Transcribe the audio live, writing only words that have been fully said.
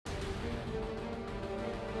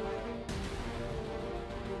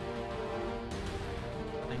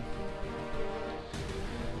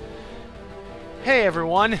Hey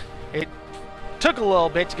everyone! It took a little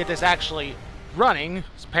bit to get this actually running.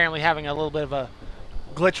 It's apparently having a little bit of a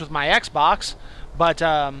glitch with my Xbox, but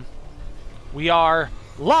we are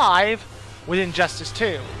live with Injustice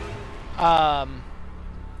 2.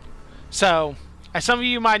 So, as some of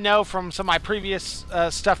you might know from some of my previous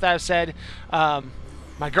stuff that I've said,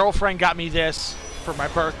 my girlfriend got me this for my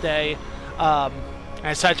birthday.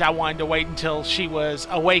 As such, I wanted to wait until she was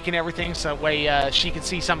awake and everything, so that way she could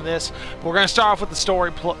see some of this. But we're going to start off with the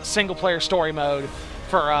story, single-player story mode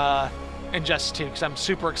for Injustice 2, because I'm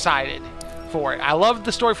super excited for it. I loved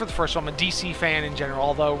the story for the first one. I'm a DC fan in general,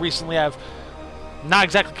 although recently I've not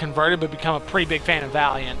exactly converted, but become a pretty big fan of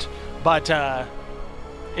Valiant. But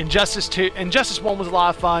Injustice 1 was a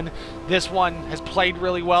lot of fun. This one has played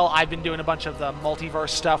really well. I've been doing a bunch of the multiverse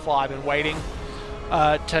stuff while I've been waiting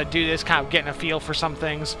to do this, kind of getting a feel for some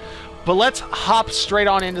things. But let's hop straight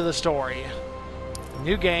on into the story.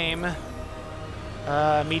 New game.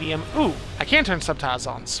 Medium. Ooh, I can turn subtitles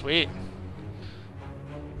on. Sweet.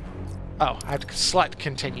 Oh, I have to select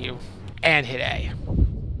continue and hit A.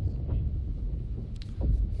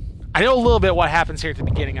 I know a little bit what happens here at the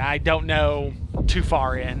beginning. I don't know too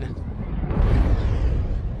far in.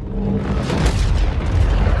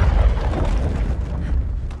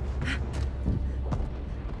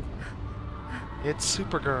 It's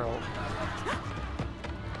Supergirl.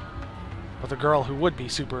 Or the girl who would be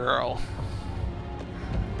Supergirl.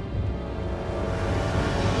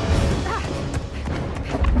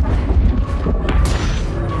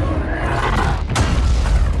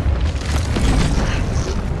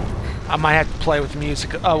 I might have to play with the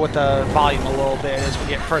music, with the volume a little bit as we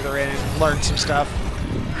get further in and learn some stuff.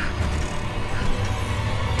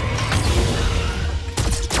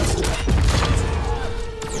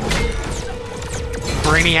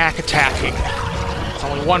 Brainiac attacking. There's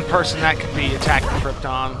only one person that could be attacking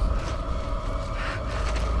Krypton.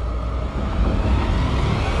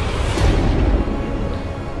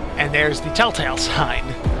 And there's the telltale sign.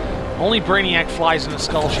 Only Brainiac flies in a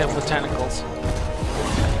skull ship with tentacles.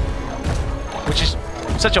 Which is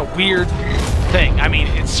such a weird thing. I mean,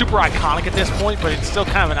 it's super iconic at this point, but it's still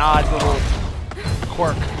kind of an odd little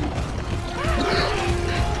quirk.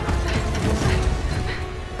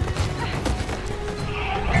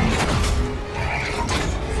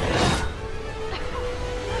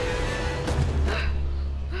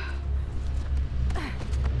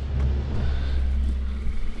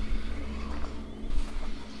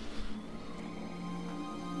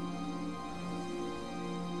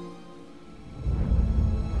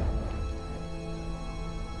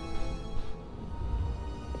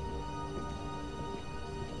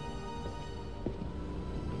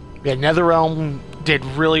 Yeah, NetherRealm did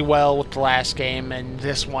really well with the last game, and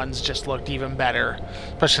this one's just looked even better,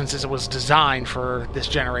 especially since it was designed for this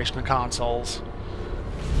generation of consoles.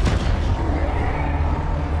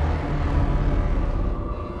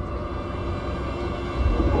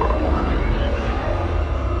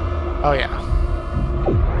 Oh yeah.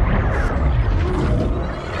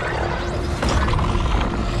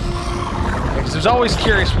 I was always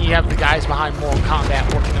curious when you have the guys behind Mortal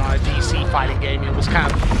Kombat working on a DC fighting game. It was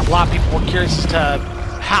kind of, a lot of people were curious as to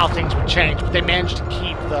how things would change, but they managed to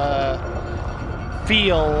keep the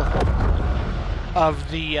feel of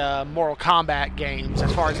the Mortal Kombat games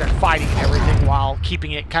as far as their fighting and everything, while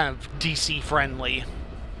keeping it kind of DC friendly.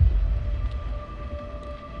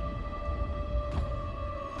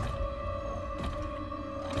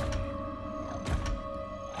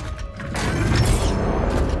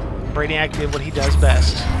 Brainiac did what he does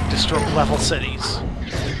best, destroy level cities.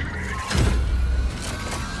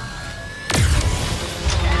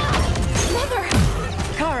 Mother!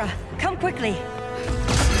 Kara, come quickly!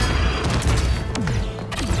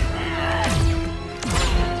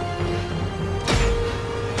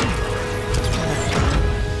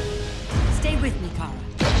 Stay with me, Kara.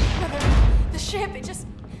 Mother, the ship, it just...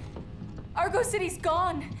 Argo City's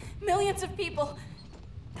gone. Millions of people.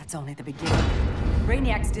 That's only the beginning.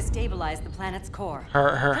 Brainiac's destabilized the planet's core.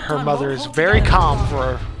 Her mother is very calm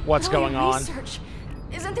for what's going on. Research.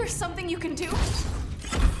 Isn't there something you can do?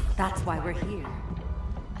 That's why we're here.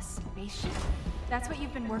 A spaceship? That's what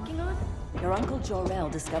you've been working on? Your uncle Jor-El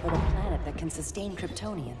discovered a planet that can sustain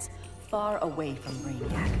Kryptonians far away from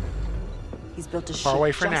Brainiac. He's built a ship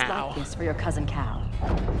away for just now. like this for your cousin Cal.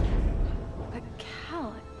 But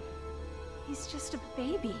Cal, he's just a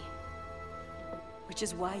baby. Which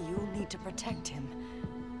is why you'll need to protect him.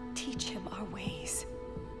 Teach him our ways.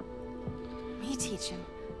 Me teach him?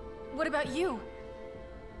 What about you?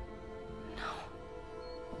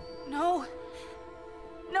 No.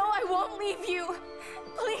 No, I won't leave you.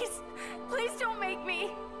 Please, please don't make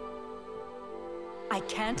me. I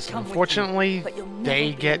can't come Unfortunately, with you, but you'll never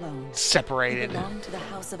they be get alone. separated. You belong to the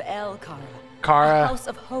House of El, Kara. Kara, A house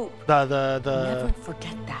of hope. the Never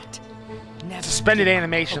forget that. Never suspended give up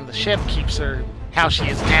animation of hope. the ship keeps her how she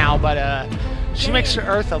is now, but she makes it to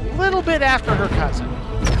Earth a little bit after her cousin.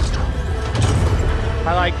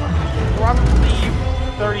 By like probably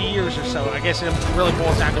 30 years or so. I guess it really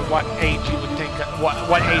boils down to what age you would think,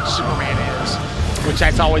 what age Superman is, which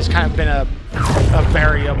that's always kind of been a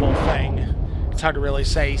variable thing. It's hard to really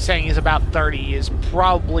say. Saying he's about 30 is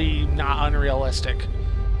probably not unrealistic.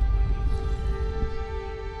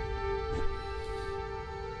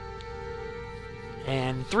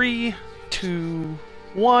 And 3, 2,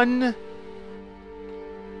 1.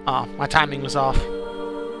 Oh, my timing was off.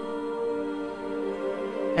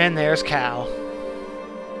 And there's Cal.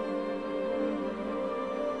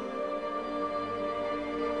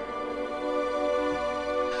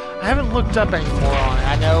 I haven't looked up any more on it.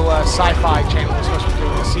 I know Sci-Fi Channel was supposed to be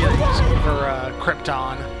doing a series for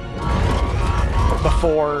Krypton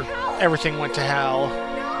before everything went to hell.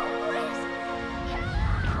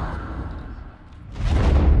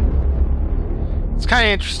 It's kind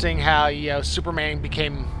of interesting how, you know, Superman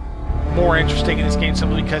became more interesting in this game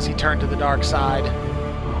simply because he turned to the dark side.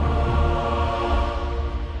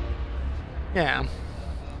 Yeah.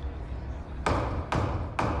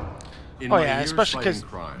 Oh yeah, especially because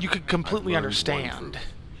you could completely understand.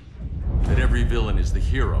 That every villain is the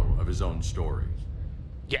hero of his own story.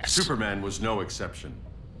 Yes. Superman was no exception.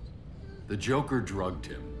 The Joker drugged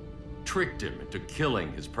him, tricked him into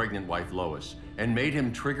killing his pregnant wife Lois, and made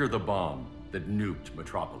him trigger the bomb that nuked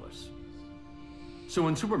Metropolis. So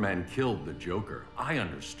when Superman killed the Joker, I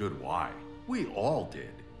understood why. We all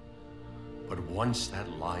did. But once that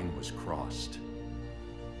line was crossed,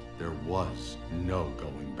 there was no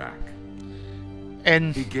going back.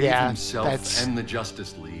 And He gave yeah, himself that's and the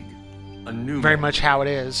Justice League a new very name. much how it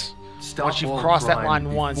is. Stop Once you've all crossed that crime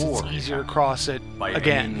line once, it's before it easier to happened, cross it by any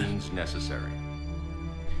again. means necessary.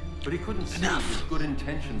 But he couldn't see Enough. his good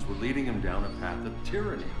intentions were leading him down a path of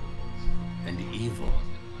tyranny and evil.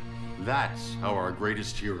 That's how our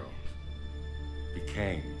greatest hero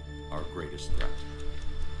became our greatest threat.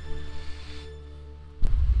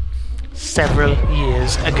 Several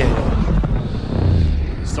years ago.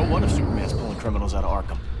 So what if Superman's pulling criminals out of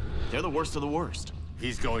Arkham? They're the worst of the worst.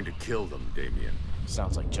 He's going to kill them, Damian.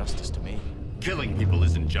 Sounds like justice to me. Killing people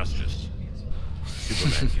isn't justice.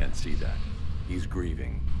 Superman can't see that. He's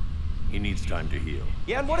grieving. He needs time to heal.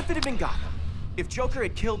 Yeah, and what if it had been Gotham? If Joker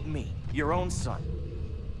had killed me, your own son?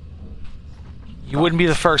 You wouldn't be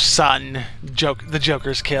the first son the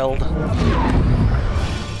Joker's killed.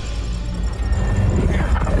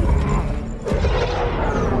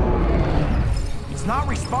 It's not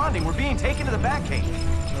responding. We're being taken to the Batcave.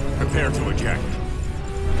 Prepare to eject.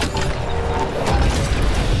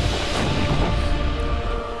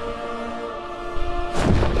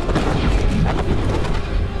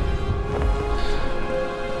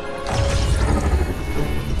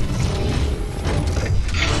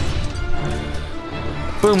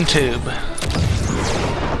 Boom tube.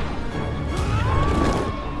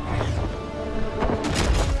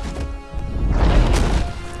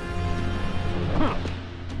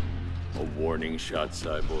 A warning shot,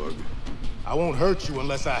 Cyborg. I won't hurt you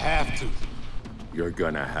unless I have to. You're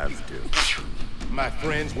gonna have to. My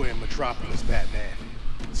friends were in Metropolis, Batman.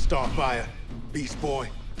 Starfire, Beast Boy,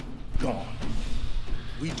 gone.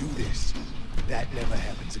 We do this. That never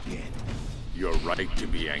happens again. You're right to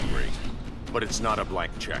be angry, but it's not a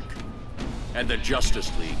blank check. And the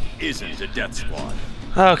Justice League isn't a death squad.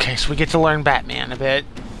 Okay, so we get to learn Batman a bit.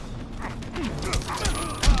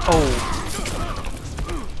 Oh.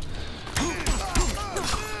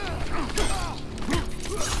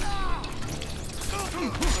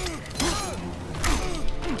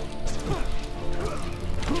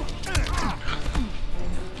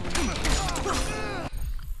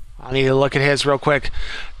 I need to look at his real quick.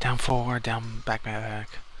 Down forward, down back, back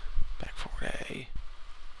forward A,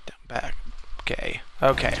 down back, okay,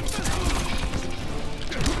 okay.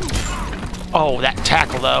 Oh, that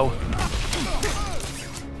tackle though.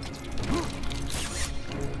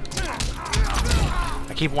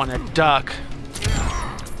 I keep wanting to duck.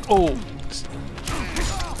 Oh.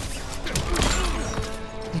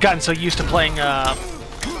 I've gotten so used to playing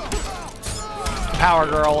Power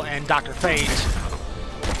Girl and Dr. Fate.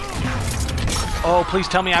 Oh, please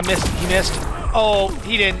tell me I missed. He missed. Oh,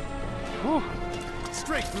 he didn't. Whew.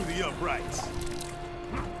 Straight through the uprights.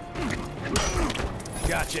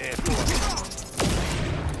 Gotcha, Ed.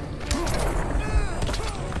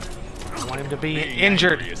 I want him to be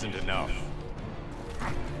injured. Isn't enough.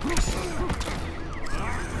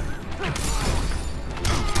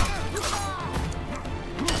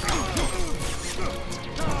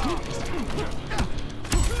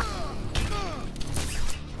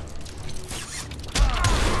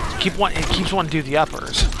 It keeps wanting to do the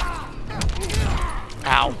uppers.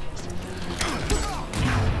 Ow.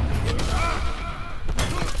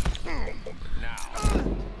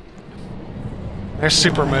 There's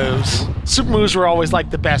super moves. Super moves were always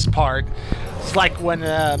like the best part. It's like when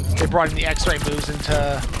they brought in the X-ray moves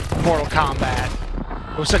into Mortal Kombat.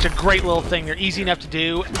 It was such a great little thing. They're easy enough to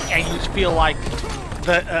do, and you just feel like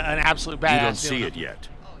an absolute badass. You don't see it yet,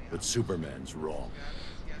 but Superman's wrong.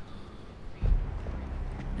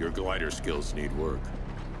 Your glider skills need work.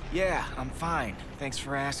 Yeah, I'm fine. Thanks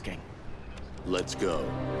for asking. Let's go.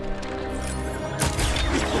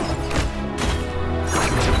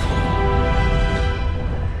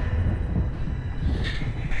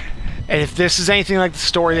 And if this is anything like the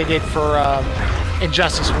story they did for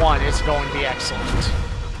Injustice 1, it's going to be excellent.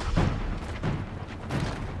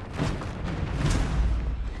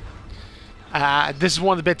 This is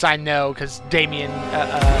one of the bits I know because Damien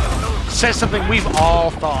says something we've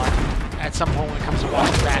all thought at some point when it comes to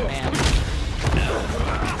watching Batman.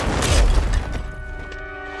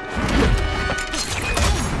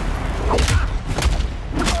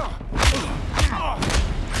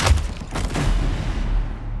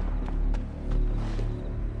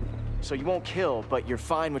 So you won't kill, but you're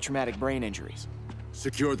fine with traumatic brain injuries.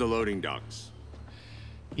 Secure the loading docks.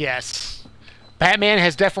 Yes. Batman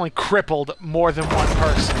has definitely crippled more than one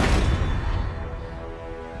person.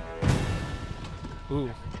 Ooh.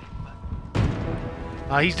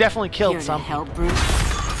 He's definitely killed Here to some. help, Bruce?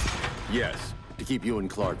 Yes, to keep you and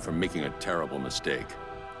Clark from making a terrible mistake.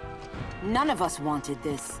 None of us wanted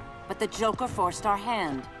this, but the Joker forced our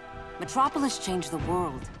hand. Metropolis changed the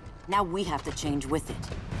world. Now we have to change with it.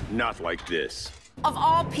 Not like this. Of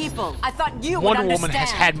all people, I thought you would Wonder understand. Woman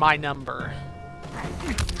has had my number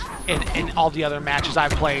in all the other matches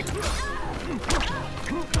I've played.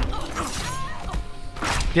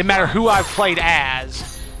 Didn't matter who I've played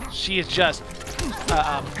as, she is just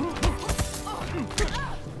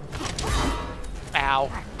ow.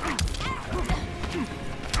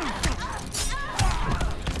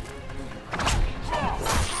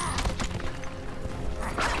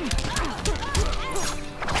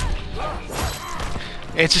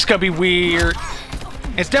 It's just gonna be weird.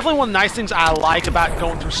 It's definitely one of the nice things I like about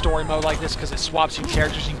going through story mode like this because it swaps you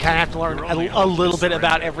characters. You kind of have to learn a little bit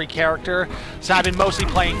about every character. So I've been mostly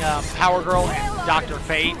playing Power Girl and Dr.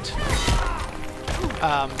 Fate.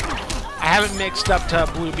 I haven't mixed up to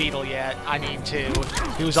Blue Beetle yet. I need to.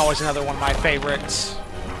 He was always another one of my favorites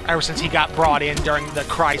ever since he got brought in during the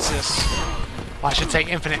Crisis. Well, I should say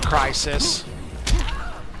Infinite Crisis.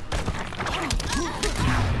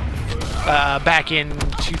 Back in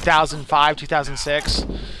 2005, 2006.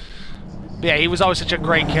 But yeah, he was always such a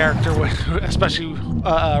great character, especially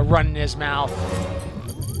running his mouth.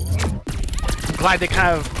 I'm glad they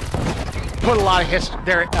kind of put a lot of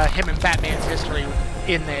him and Batman's history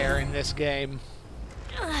in there in this game.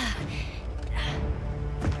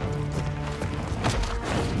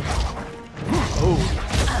 Oh.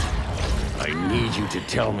 I need you to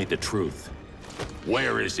tell me the truth.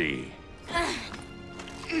 Where is he?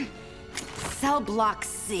 Cell Block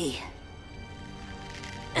C.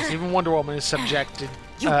 Even Wonder Woman is subjected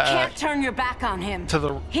You can't turn your back on him. to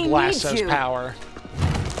the He Lasso's needs you. power.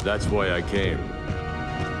 That's why I came.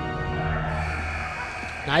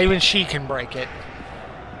 Not even she can break it.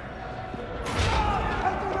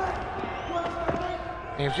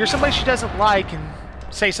 And if you're somebody she doesn't like, and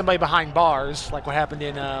say somebody behind bars, like what happened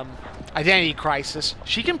in Identity Crisis,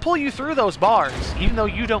 she can pull you through those bars, even though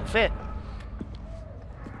you don't fit.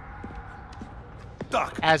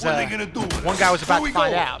 Doc, As what are they gonna do with one us? guy was about Where to we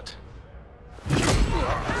find going? out.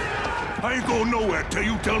 I ain't going nowhere till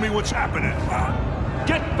you tell me what's happening.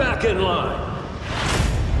 Get back in line!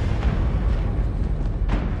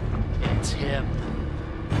 It's him.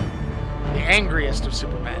 The angriest of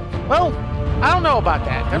Supermen. Well, I don't know about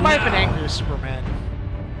that. There might have been angriest Supermen.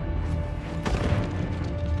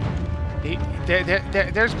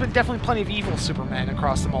 There's been definitely plenty of evil Supermen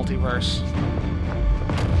across the multiverse.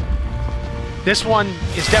 This one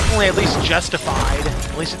is definitely at least justified,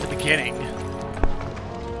 at least at the beginning.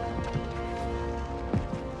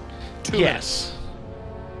 Yes.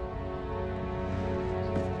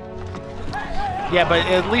 Yeah, but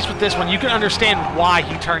at least with this one, you can understand why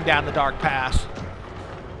he turned down the dark path.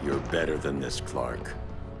 You're better than this, Clark.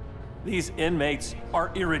 These inmates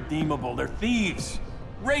are irredeemable. They're thieves,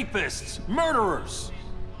 rapists, murderers.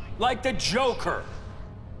 Like the Joker.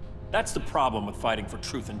 That's the problem with fighting for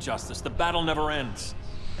truth and justice. The battle never ends.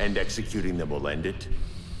 And executing them will end it?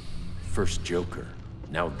 First Joker,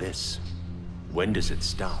 now this. When does it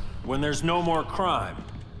stop? When there's no more crime.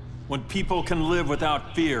 When people can live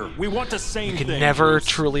without fear. We want the same You thing. can never Bruce.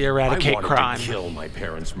 truly I eradicate wanted crime. to kill my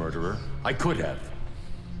parents' murderer. I could have.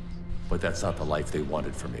 But that's not the life they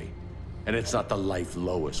wanted for me. And it's not the life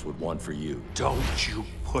Lois would want for you. Don't you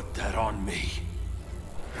put that on me.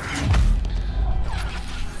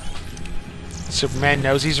 Superman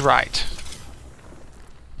knows he's right.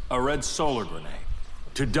 A red solar grenade.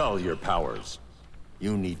 To dull your powers,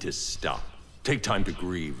 you need to stop. Take time to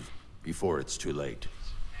grieve before it's too late.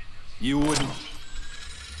 You wouldn't.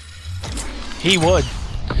 He would.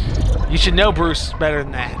 You should know Bruce better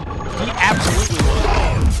than that. He absolutely would.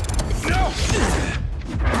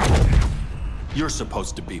 You're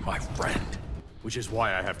supposed to be my friend. Which is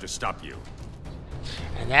why I have to stop you.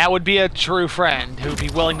 And that would be a true friend who'd be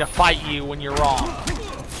willing to fight you when you're wrong.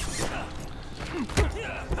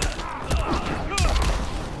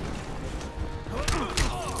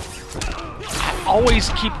 I always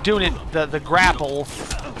keep doing it, the grapple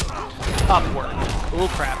upward. Oh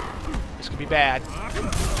crap. This could be bad.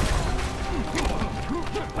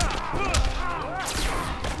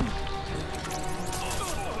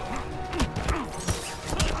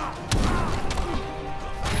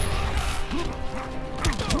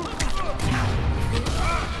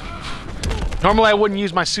 Normally I wouldn't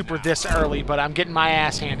use my super this early, but I'm getting my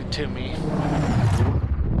ass handed to me.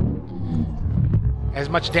 As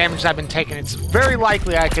much damage as I've been taking, it's very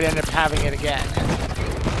likely I could end up having it again.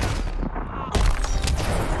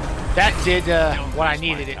 That did what I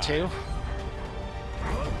needed it to.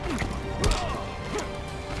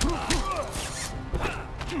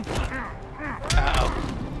 Uh-oh.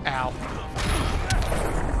 Ow.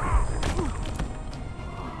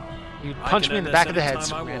 You punch me in the back of the head,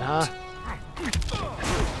 Superman, huh?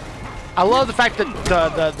 I love the fact that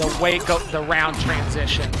the way the round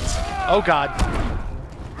transitions. Oh god.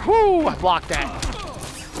 Whoo! I blocked that.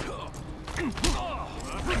 In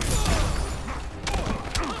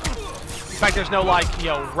fact, there's no like, you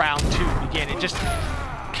know, round two begin. It just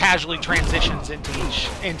casually transitions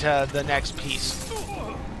into the next piece.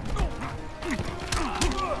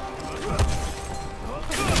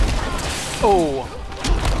 Oh.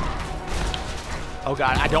 Oh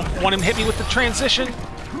god, I don't want him to hit me with the transition.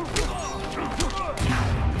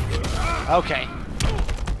 Okay.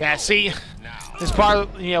 Yeah, see, this part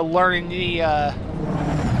of, you know, learning the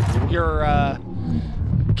your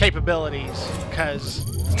capabilities, because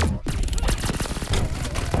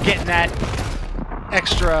getting that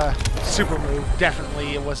extra super move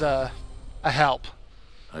definitely was a help.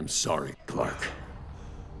 I'm sorry, Clark.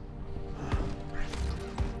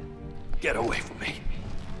 Get away from me.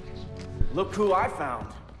 Look who I found.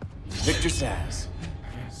 Victor Zsasz.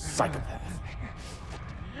 Psychopath.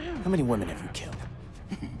 How many women have you killed?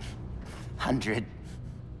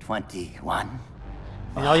 121.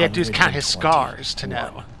 And all you have to do is count his scars to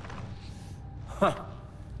know. Huh.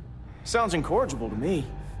 Sounds incorrigible to me.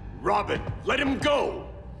 Robin, let him go!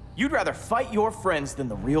 You'd rather fight your friends than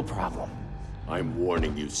the real problem. I'm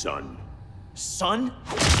warning you, son. Son?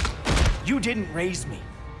 You didn't raise me.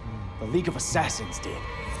 The League of Assassins did.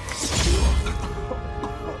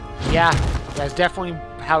 Yeah, that's definitely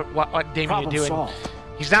what Damien you're doing. Solved.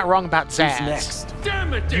 He's not wrong about Zsasz. Who's next?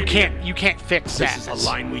 Damn it, You Damien! can't fix Zsasz. This is a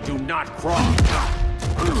line we do not cross.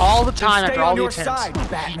 All the time Stay after all on the your attempts, side, he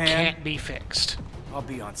Batman. can't be fixed. I'll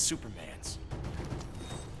be on Superman's.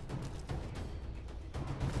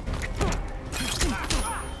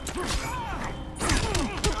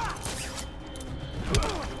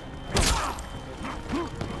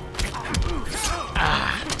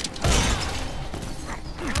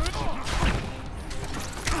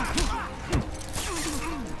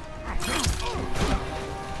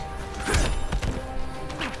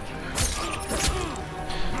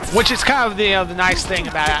 Which is kind of the nice thing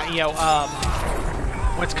about it, you know,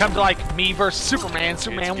 when it's come to like me versus Superman,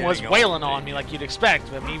 Superman was wailing on me like you'd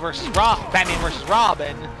expect, but me versus Batman versus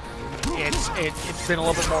Robin, it's been a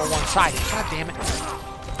little bit more one-sided. God damn it!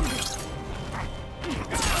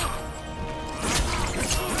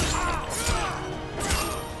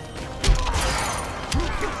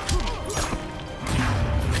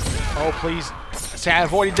 Oh please, say I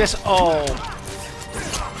avoided this. Oh.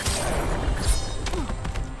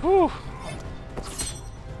 Whew.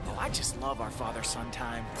 Oh, I just love our father-son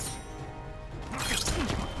time.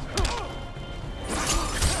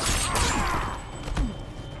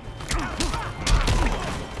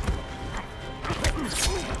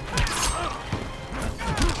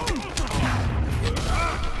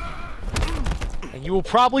 And you will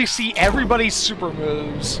probably see everybody's super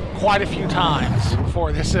moves quite a few times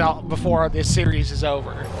before this series is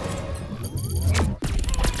over.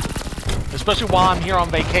 especially while I'm here on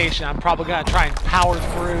vacation, I'm probably gonna try and power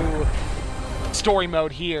through story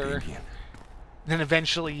mode here, then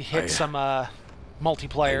eventually hit some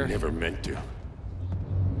multiplayer. I never meant to.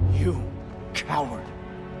 You coward.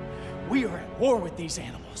 We are at war with these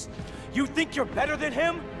animals. You think you're better than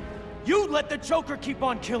him? You let the Joker keep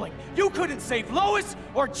on killing. You couldn't save Lois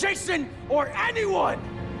or Jason or anyone!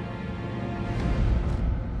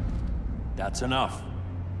 That's enough.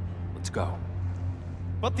 Let's go.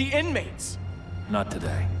 But the inmates. Not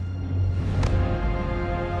today.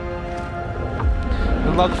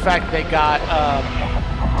 I love the fact that they got,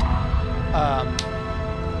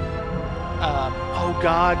 oh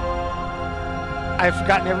god, I've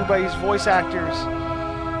forgotten everybody's voice actors.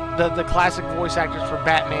 The classic voice actors for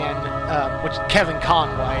Batman, which is Kevin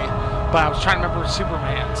Conway, but I was trying to remember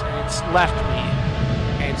Superman's, and it's left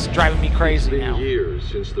me, and it's driving me crazy now. It's been years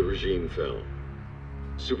since the regime fell.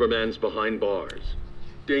 Superman's behind bars.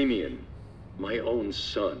 Damian, my own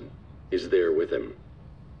son, is there with him.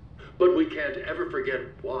 But we can't ever forget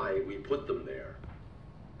why we put them there.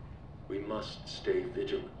 We must stay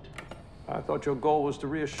vigilant. I thought your goal was to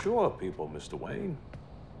reassure people, Mr. Wayne.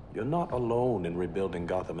 You're not alone in rebuilding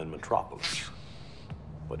Gotham and Metropolis.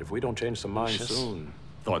 But if we don't change some minds soon...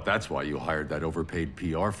 Thought that's why you hired that overpaid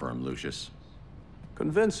PR firm, Lucius.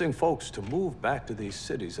 Convincing folks to move back to these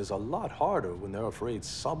cities is a lot harder when they're afraid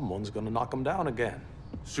someone's gonna knock them down again.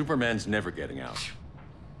 Superman's never getting out.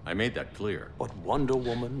 I made that clear. But Wonder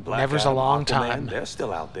Woman, Black Never's Adam, a long Aquaman, time. they're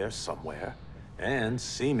still out there somewhere, and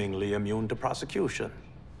seemingly immune to prosecution.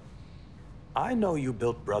 I know you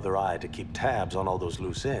built Brother Eye to keep tabs on all those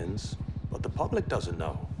loose ends, but the public doesn't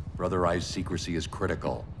know. Brother Eye's secrecy is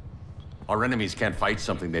critical. Our enemies can't fight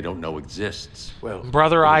something they don't know exists. Well,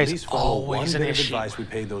 Brother at Eye is least follow always one an bit of issue. advice we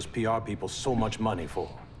paid those PR people so much money for.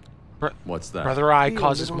 What's that? Brother Eye Be a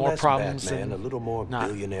causes little more less problems Batman, than a little more not.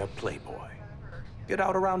 billionaire playboy. Get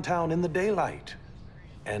out around town in the daylight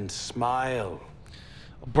and smile.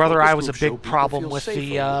 Brother Focus Eye was a groups show big people problem feel with safer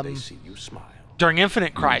the when they see you smile. during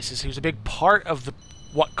Infinite Crisis. He was a big part of the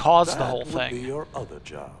what caused the whole That would be thing. your other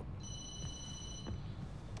job.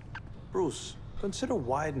 Bruce, consider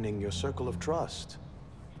widening your circle of trust.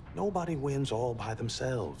 Nobody wins all by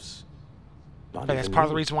themselves. Not But that's even part of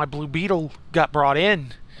the you. reason why Blue Beetle got brought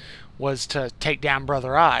in, was to take down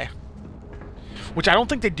Brother Eye. Which I don't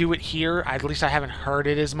think they do it here. At least I haven't heard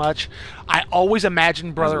it as much. I always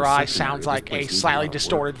imagine Brother Eye sounds like a slightly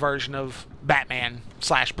distorted version of Batman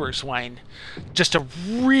 / Bruce Wayne. Just to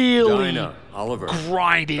really Dinah, Oliver,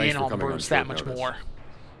 grind it thanks in for on coming Bruce on that short much notice.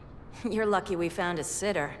 more. You're lucky we found a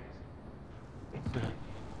sitter.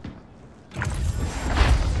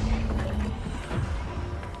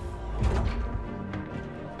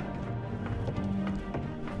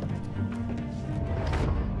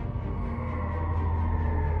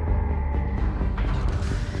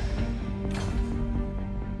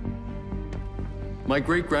 My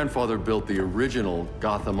great-grandfather built the original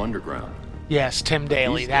Gotham Underground. Yes, Tim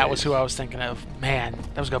Daly. these That was days- who I was thinking of. Man,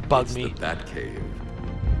 that was gonna bug It's me. the Batcave.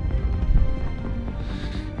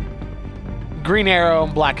 Green Arrow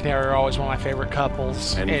and Black Canary are always one of my favorite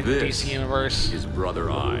couples And in this DC Universe. is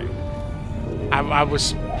Brother Eye. I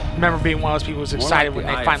remember being one of those people who was excited like when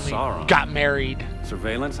the they Eye of finally Sauron. got married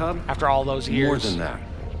Surveillance hub? after all those years. More than that.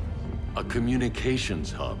 A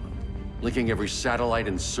communications hub, linking every satellite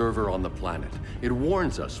and server on the planet. It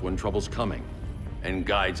warns us when trouble's coming, and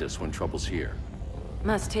guides us when trouble's here.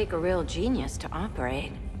 Must take a real genius to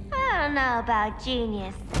operate. I don't know about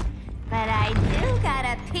genius, but I do got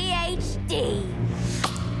a PhD.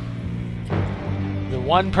 The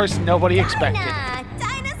one person nobody expected.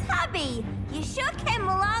 Dinah's hubby. You sure came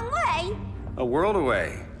a long way. A world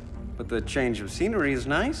away. But the change of scenery is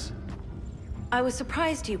nice. I was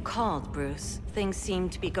surprised you called, Bruce. Things seem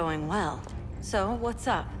to be going well. So, what's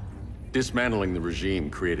up? Dismantling the regime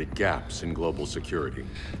created gaps in global security.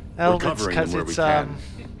 Well, We're it's covering them 'cause where we it's, can.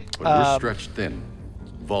 But we're stretched thin,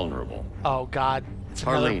 vulnerable. Oh God, it's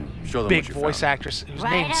another Harleen, show them big what you voice found. actress whose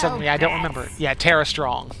Righto, name suddenly I don't Bess. remember. Yeah, Tara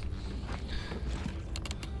Strong.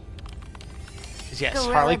 Yes,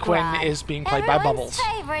 Gorilla Harley Quinn Grodd. is being played by Everyone's Bubbles.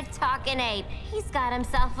 favorite talking ape. He's got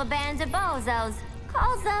himself a band of bozos.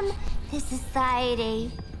 Calls them the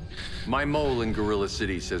Society. My mole in Gorilla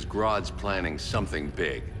City says Grodd's planning something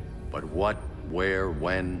big. But what, where,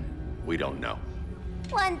 when, we don't know.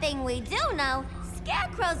 One thing we do know,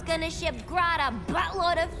 Scarecrow's gonna ship Grodd a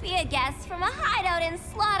buttload of fear gas from a hideout in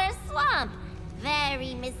Slaughter Swamp.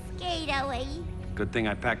 Very mosquito-y. Good thing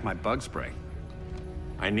I packed my bug spray.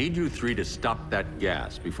 I need you three to stop that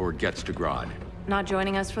gas before it gets to Grodd. Not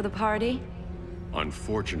joining us for the party?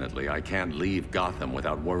 Unfortunately, I can't leave Gotham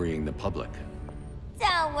without worrying the public.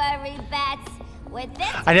 Don't Don't worry, Bats. With this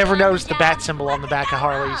I never noticed the bat symbol on the back of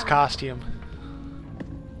Harley's costume.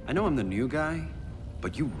 I know I'm the new guy,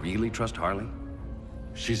 but you really trust Harley?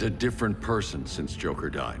 She's a different person since Joker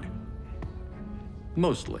died.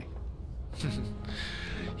 Mostly.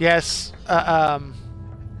 Yes,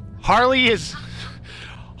 Harley is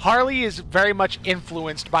very much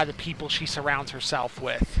influenced by the people she surrounds herself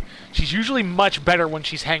with. She's usually much better when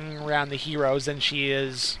she's hanging around the heroes than she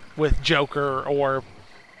is with Joker or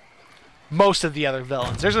most of the other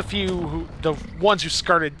villains. There's a few, the ones who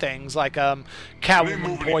skirted things, like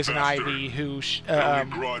Catwoman, Poison Ivy, who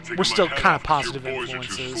were still kind of positive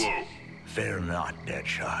influences. Fear not,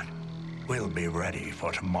 Deadshot. We'll be ready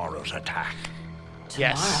for tomorrow's attack.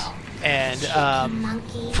 Yes, and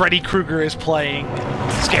Freddy Krueger is playing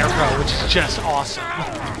Scarecrow, which is just awesome.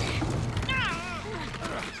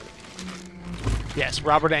 Yes,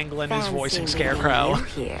 Robert Englund is voicing Scarecrow.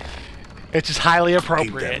 It's just highly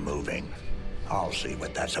appropriate. Keep them moving. I'll see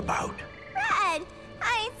what that's about. Red,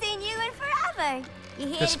 I ain't seen you in forever. You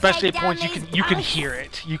here Especially at to take points down you can these hear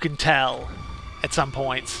it. You can tell at some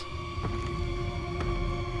points.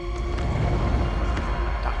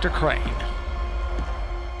 Dr. Crane.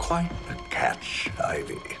 Quite a catch,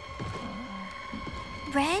 Ivy.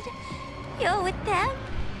 Red, you're with them?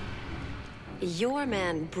 Your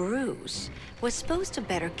man, Bruce, was supposed to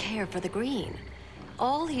better care for the Green.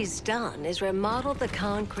 All he's done is remodel the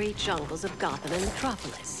concrete jungles of Gotham and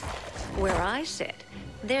Metropolis. Where I sit,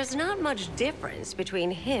 there's not much difference between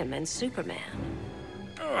him and Superman.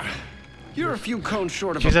 You're a few cones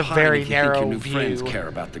short of She's a pine very if you think your narrow new friends view care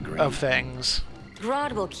about the Green. of things.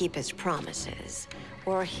 Grodd will keep his promises,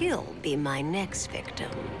 or he'll be my next victim.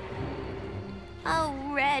 Oh,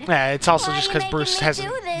 Red. Yeah, it's also why just you because making Bruce me hasn't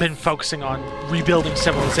do this? been focusing on rebuilding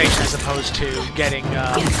civilization as opposed to getting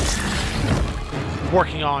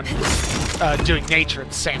working on doing nature at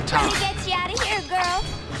the same Let time. me get you out of here, girl.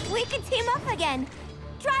 We can team up again.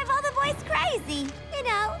 Drive all the boys crazy. You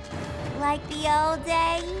know, like the old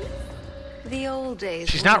days. The old days.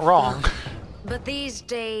 She's were not wrong. fun, but these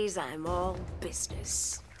days, I'm all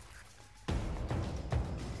business.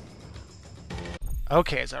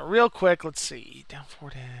 Okay, so real quick, let's see. Down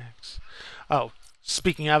 4X. Oh,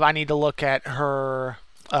 speaking of, I need to look at her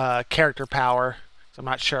character power. So I'm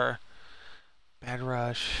not sure. Bad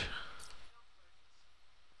Rush.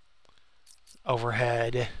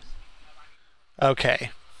 Overhead.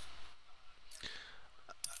 Okay.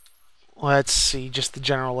 Let's see, just the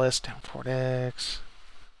general list. Down 4X.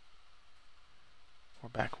 4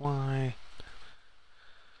 back Y.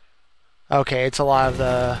 Okay, it's a lot of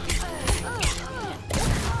the...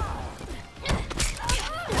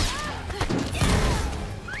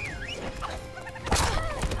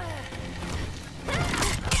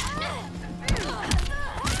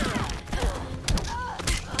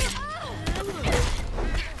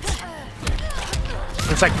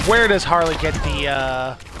 It's like, where does Harley get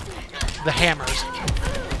the hammers?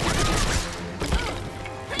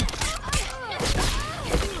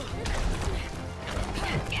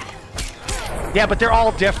 Yeah, but they're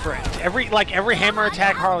all different. Every hammer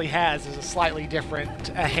attack Harley has is a slightly different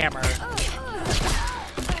hammer.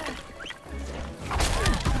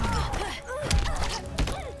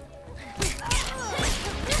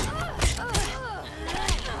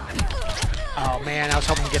 Oh man, I was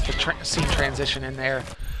hoping to get the scene transition in there.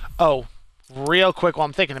 Oh, real quick while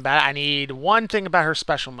I'm thinking about it, I need one thing about her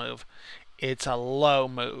special move. It's a low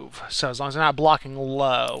move. So as long as I'm not blocking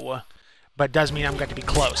low, but it does mean I'm going to be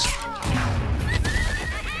close.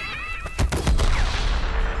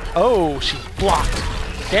 Oh, she blocked.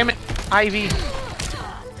 Damn it, Ivy.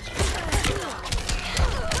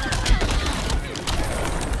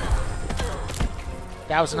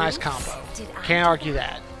 That was a nice combo. Can't argue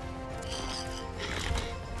that.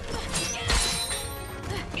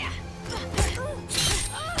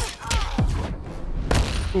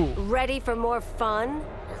 Ooh. Ready for more fun?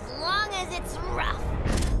 As long as it's rough.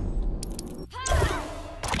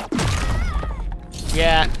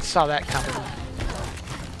 Yeah, saw that coming.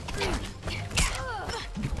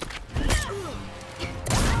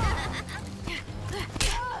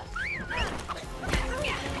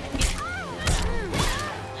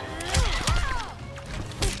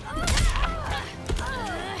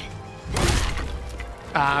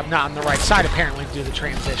 I'm not on the right side apparently to do the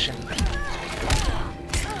transition.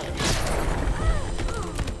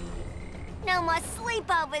 No more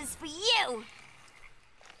sleepovers for you.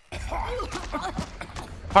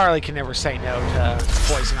 Harley can never say no to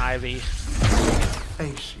Poison Ivy.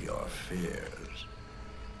 Face your fears.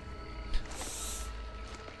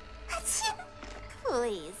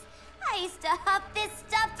 Please. I used to huff this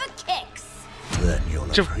stuff for kicks. Then you'll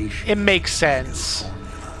appreciate it makes sense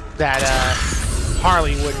that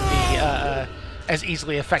Harley wouldn't be as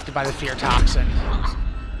easily affected by the fear toxin.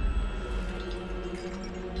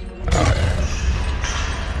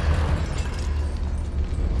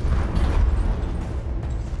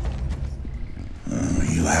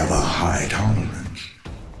 You have a high tolerance,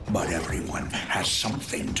 but everyone has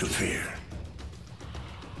something to fear.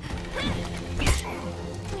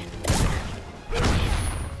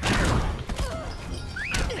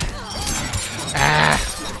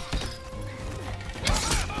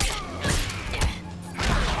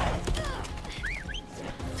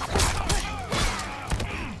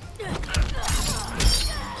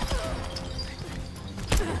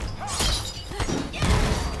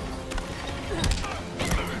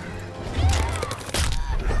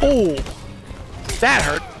 Oh, that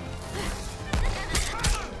hurt.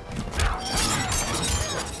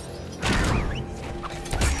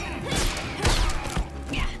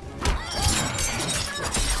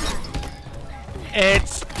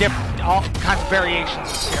 It's different, all kinds of variations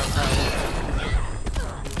of Scarecrow.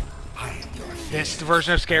 This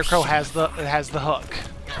version of Scarecrow has the hook.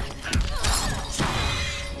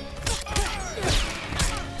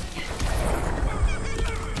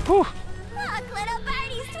 Whew. Look, little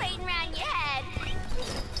birdie's tweeting around your head.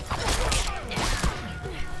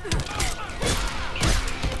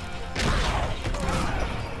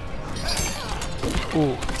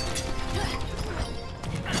 Ooh.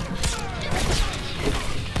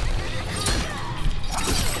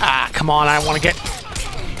 Ah, come on, I want to get...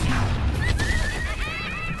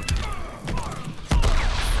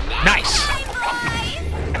 Nice!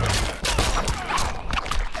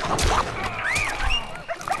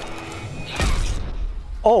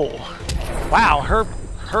 Oh, wow, her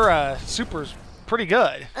super's pretty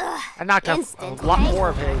good. I knocked out a lot more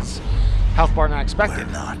of his health bar than I expected.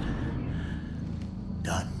 We're not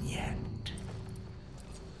done yet.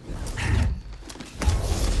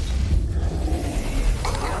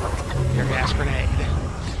 Your gas grenade.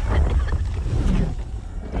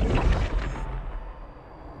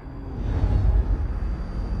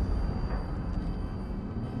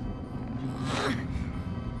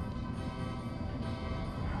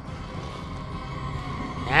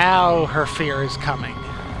 Now her fear is coming.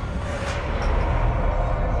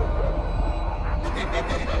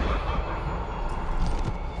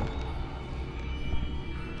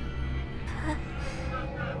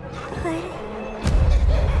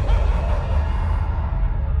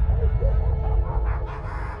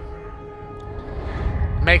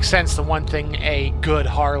 Makes sense, the one thing a good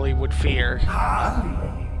Harley would fear.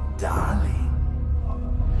 Harley, darling.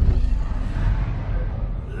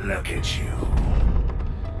 Look at you.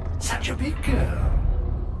 Such a big girl.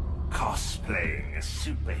 Cosplaying a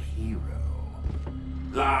superhero.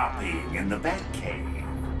 LARPing in the Batcave.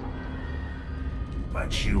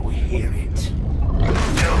 But you hear it,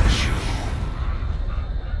 don't you?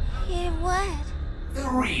 Hear what? The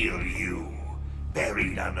real you.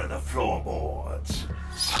 Buried under the floorboards.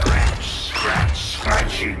 Scratch, scratch,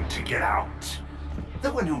 scratching to get out.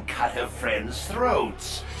 The one who cut her friends'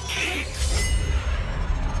 throats.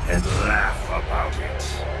 And laugh about it.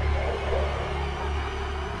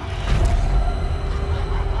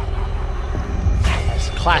 That's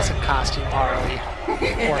a classic costume, Harley.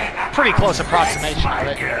 Or a pretty close approximation of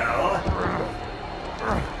it.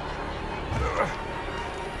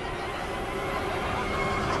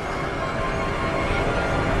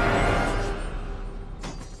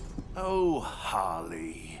 Oh,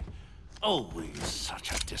 Harley. Always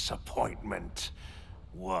such a disappointment.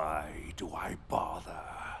 Why do I bother?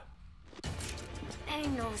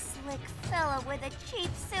 Ain't no slick fella with a cheap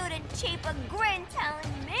suit and cheaper grin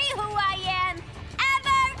telling me who I am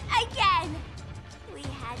ever again. We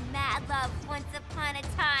had mad love once upon a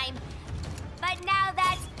time, but now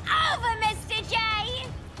that's over, Mr. J.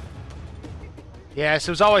 Yes,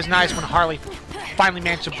 it was always nice when Harley finally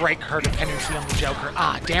managed to break her dependency on the Joker.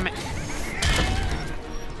 Ah, damn it.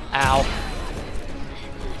 Ow.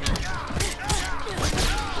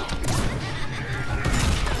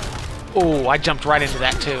 Oh, I jumped right into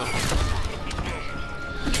that too.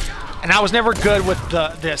 And I was never good with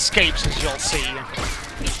the escapes, as you'll see.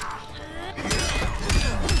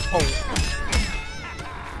 Oh.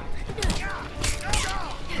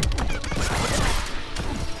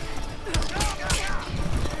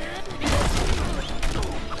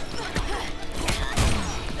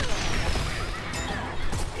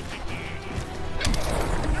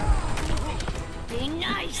 Be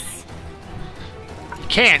nice. He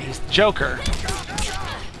can, he's the Joker.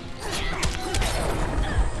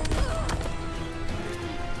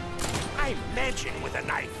 I mentioned with a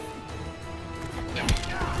knife.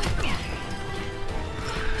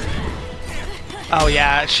 Oh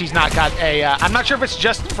yeah, she's not got a... I'm not sure if it's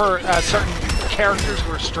just for certain characters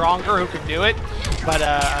who are stronger who can do it,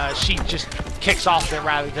 but she just kicks off it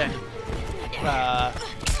rather than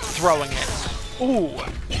throwing it. Ooh.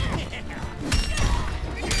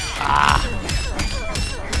 Ah.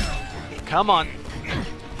 Come on.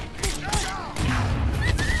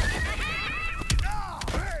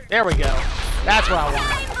 There we go. That's what I want.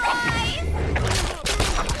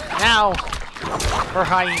 Now, her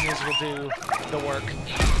hyenas will do the work.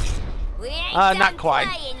 Not quite.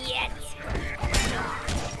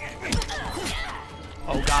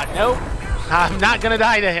 Oh god, no. I'm not gonna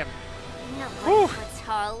die to him. Nobody puts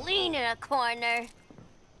Harleen in a corner.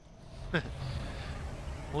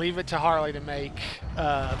 Leave it to Harley to make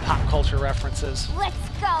pop culture references. Let's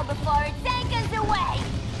go before it takes us away.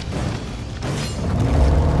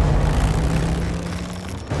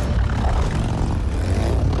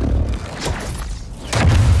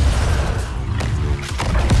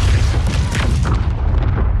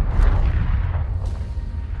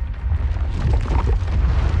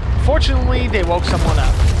 Fortunately, they woke someone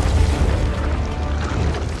up.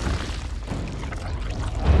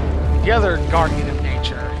 The other guardian of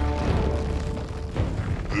nature.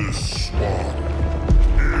 This swamp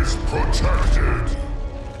is protected.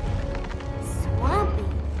 Swampy?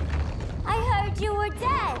 I heard you were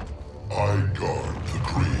dead. I guard the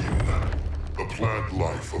green, the plant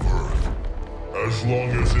life of Earth. As long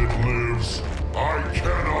as it lives, I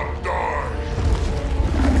cannot die.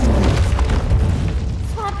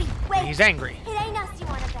 Swampy, wait. He's angry. It ain't us you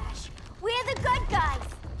want to bash. We're the good guys.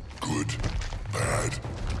 Good, bad,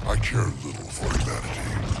 I care little for humanity.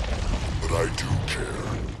 But I do care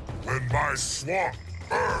when my swamp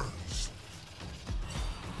burns.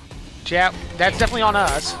 Yeah, that's definitely on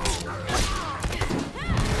us.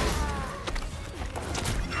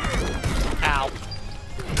 Ow.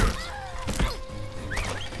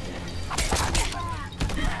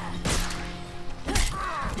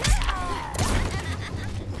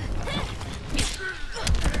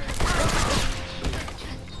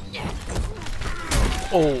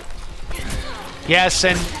 Oh. Yes,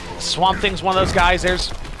 and Swamp Thing's one of those guys.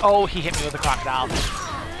 There's... Oh, he hit me with a crocodile.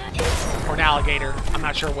 Or an alligator. I'm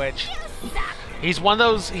not sure which. He's one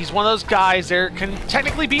of those guys. There can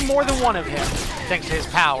technically be more than one of him, thanks to his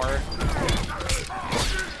power.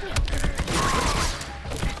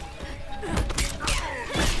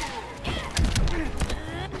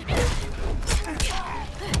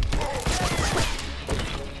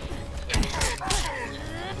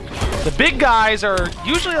 The big guys are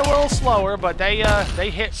usually a little slower, but they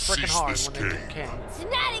hit frickin' hard when they can. It's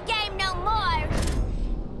not a game no more.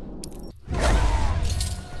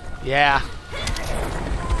 Yeah.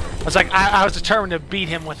 I was like, I was determined to beat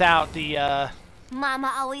him without the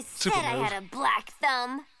Mama always said super I move. had a black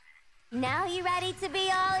thumb. Now you ready to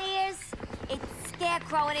be all ears? It's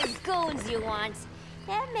Scarecrow and his goons you want.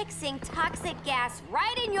 They're mixing toxic gas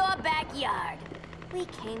right in your backyard. We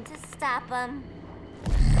came to stop them.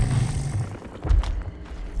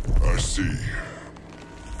 I see.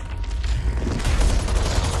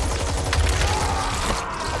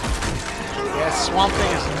 Yes, Swamp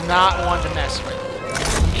Thing is not one to mess with.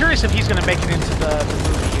 I'm curious if he's going to make it into the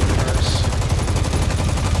movie universe.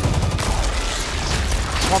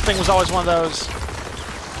 Swamp Thing was always one of those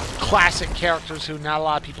classic characters who not a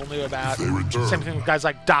lot of people knew about. Same thing with guys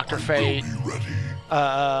like Dr. Fate.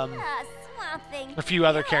 A few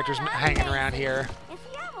other characters hanging around here. If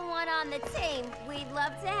you ever want on the team, we'd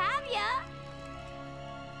love to have ya.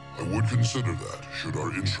 I would consider that, should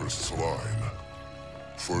our interests align.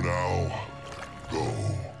 For now, go.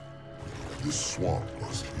 This swamp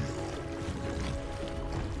must heal.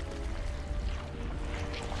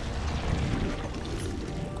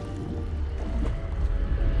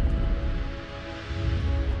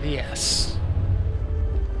 Yes.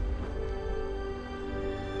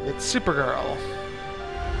 It's Supergirl.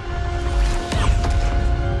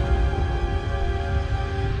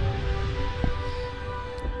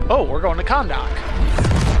 Oh, we're going to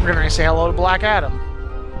Kahndaq. We're going to say hello to Black Adam.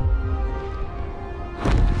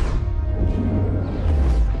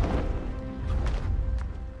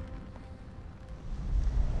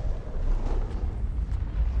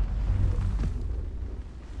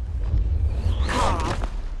 Carl,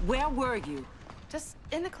 where were you? Just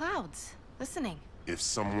in the clouds, listening. If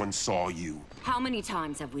someone saw you... How many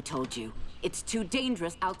times have we told you? It's too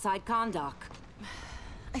dangerous outside Kahndaq.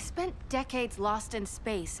 I spent decades lost in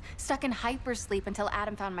space, stuck in hypersleep until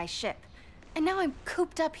Adam found my ship. And now I'm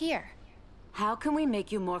cooped up here. How can we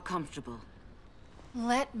make you more comfortable?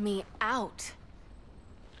 Let me out.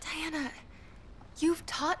 Diana, you've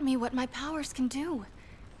taught me what my powers can do.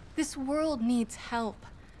 This world needs help.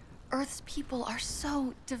 Earth's people are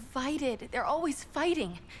so divided. They're always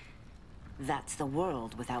fighting. That's the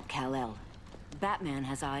world without Kal-El. Batman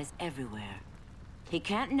has eyes everywhere. He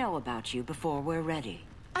can't know about you before we're ready.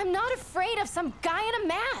 I'm not afraid of some guy in a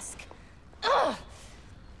mask. Ugh!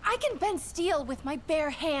 I can bend steel with my bare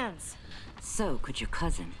hands. So could your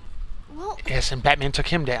cousin. Well, Yes, and Batman took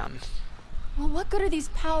him down. what good are these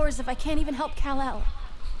powers if I can't even help Kal-El?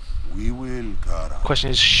 We will, Kara. Question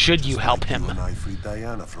is, should you help him? You and I freed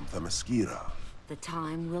Diana from Themyscira. The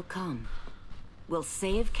time will come. We'll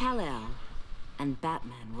save Kal-El, and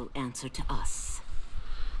Batman will answer to us.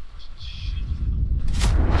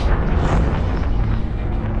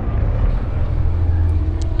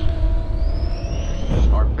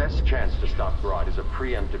 Our best chance to stop Grodd is a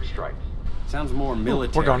preemptive strike. Sounds more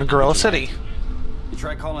military. We're going to Gorilla City. You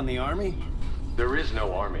try calling the army? There is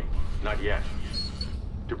no army. Not yet.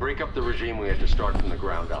 To break up the regime, we had to start from the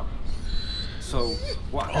ground up. So,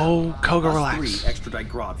 what? Oh, Koga, Us relax. three extradite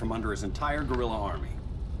Grodd from under his entire guerrilla army.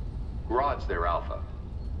 Grodd's their alpha.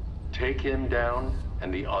 Take him down,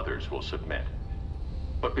 and the others will submit.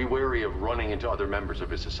 But be wary of running into other members of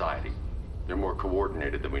his society. They're more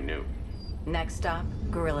coordinated than we knew. Next stop,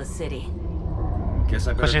 Gorilla City. Guess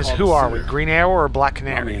I better Question is, call who the are we? senator. Green Arrow or Black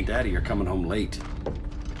Mommy Canary? and Daddy are coming home late.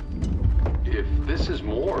 If this is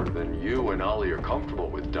more than you and Ollie are comfortable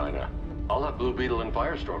with, Dinah, I'll have Blue Beetle and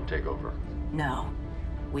Firestorm take over. No,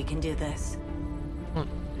 we can do this.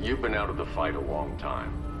 You've been out of the fight a long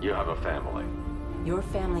time. You have a family. Your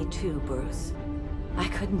family too, Bruce. I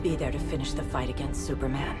couldn't be there to finish the fight against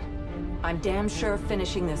Superman. I'm damn sure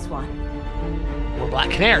finishing this one. Or Black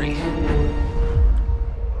Canary?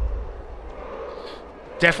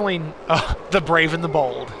 Definitely the brave and the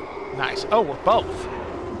bold. Nice. Oh, we're both.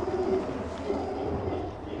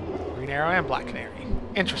 Green Arrow and Black Canary.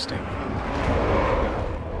 Interesting.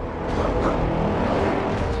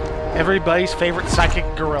 Everybody's favorite psychic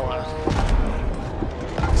gorilla.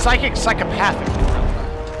 Psychic psychopathic gorilla.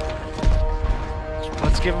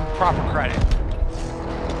 Let's give him proper credit.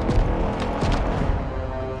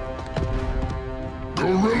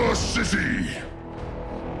 Gorilla City!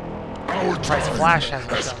 Our time Flash has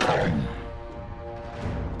hasn't come.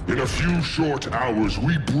 In a few short hours,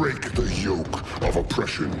 we break the yoke of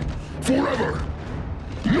oppression. Forever!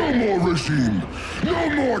 No more regime! No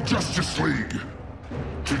more Justice League!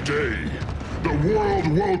 Today, the world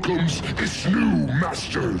welcomes its new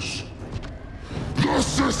masters. The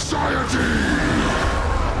Society!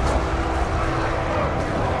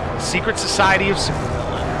 Secret Society of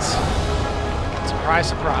Supervillains. Surprise,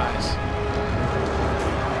 surprise.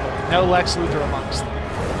 No Lex Luthor amongst them.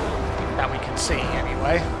 That we can see,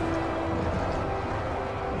 anyway.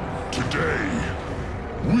 Today,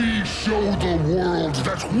 we show the world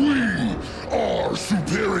that we are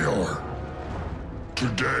superior.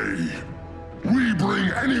 Today, we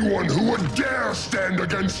bring anyone who would dare stand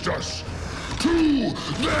against us to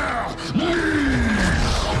their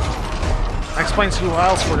knees! That explains who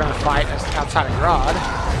else we're going to fight outside of Grodd.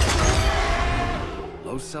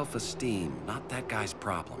 Low self-esteem, not that guy's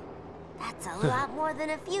problem. That's a lot more than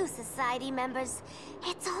a few society members.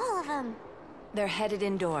 It's all of them. They're headed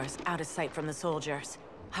indoors, out of sight from the soldiers.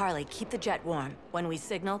 Harley, keep the jet warm. When we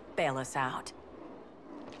signal, bail us out.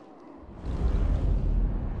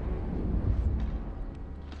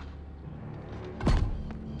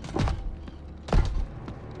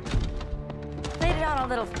 Laid it on a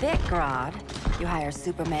little thick, Grodd. You hire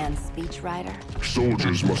Superman's speechwriter?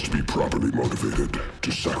 Soldiers must be properly motivated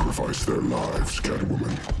to sacrifice their lives,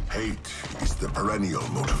 Catwoman. Hate is the perennial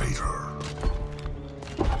motivator.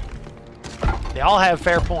 They all have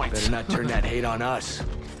fair points. Better not turn that hate on us,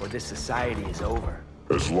 or this society is over.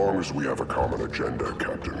 As long as we have a common agenda,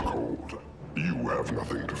 Captain Cold, you have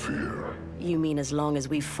nothing to fear. You mean as long as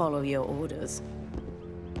we follow your orders?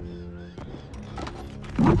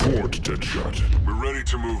 Report, Deadshot. We're ready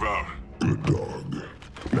to move out. Good dog.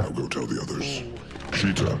 Now go tell the others.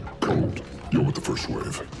 Cheetah, Cold, you're with the first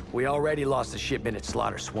wave. We already lost a shipment at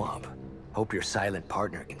Slaughter Swamp. Hope your silent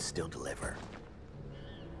partner can still deliver.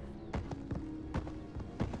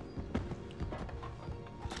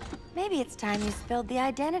 Maybe it's time you spilled the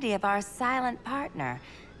identity of our silent partner,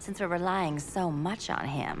 since we're relying so much on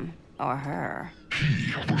him. Or her.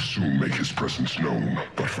 He will soon make his presence known,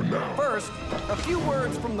 but for now... First, a few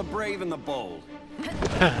words from the brave and the bold.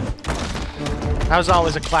 That was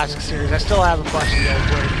always a classic series. I still have a bunch of those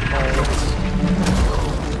Brave and Bolds.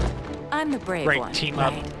 I'm the brave Great one,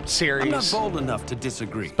 team-up right? series. I'm not bold enough to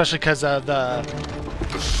disagree. Especially because of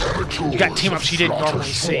you got team-ups you didn't normally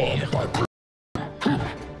see.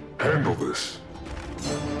 Handle this.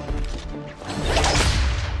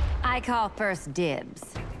 I call first dibs.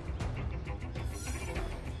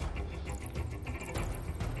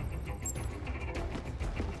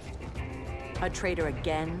 A traitor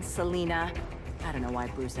again, Selina? I don't know why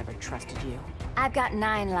Bruce ever trusted you. I've got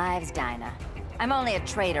 9 lives, Dinah. I'm only a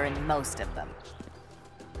traitor in most of them.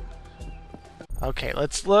 Okay,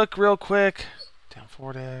 let's look real quick. Down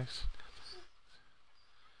forward X.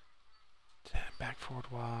 Down back forward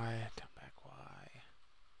Y. Down back Y.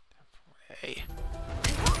 Down forward A.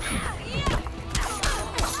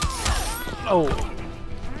 Oh.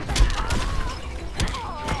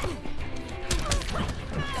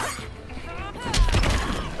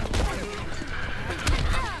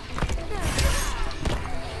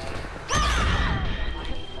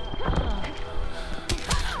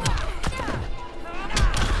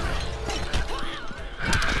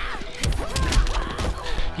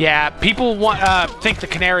 Yeah, people think the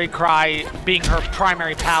Canary Cry being her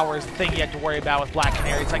primary power is the thing you have to worry about with Black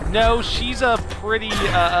Canary. It's like, no, she's a pretty,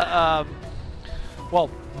 well,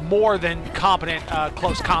 more than competent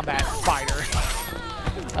close combat fighter.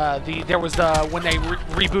 There was when they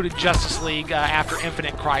rebooted Justice League after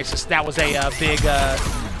Infinite Crisis. That was a big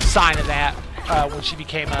sign of that when she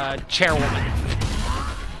became a chairwoman.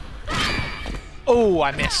 Oh,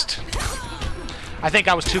 I missed. I think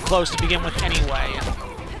I was too close to begin with anyway.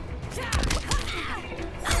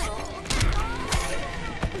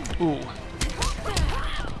 Ooh.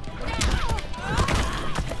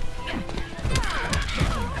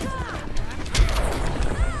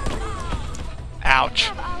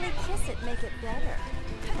 Ouch.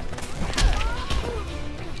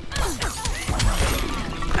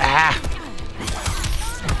 Ah.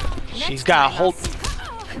 She's got a hold.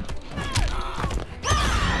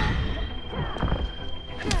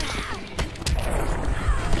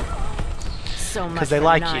 So much because they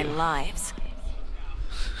like 9 you. lives.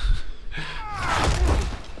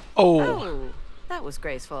 Oh. That was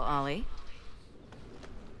graceful, Ollie.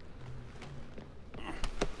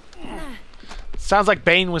 Sounds like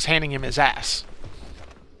Bane was handing him his ass.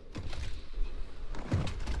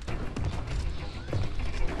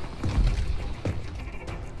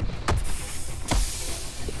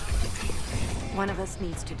 One of us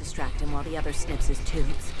needs to distract him while the other snips his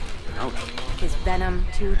tubes. His venom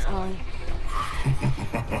tubes, Ollie.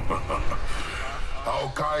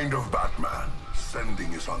 How kind of Batman,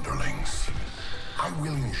 sending his underlings. I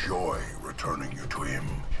will enjoy returning you to him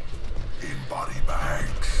in body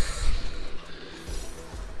bags.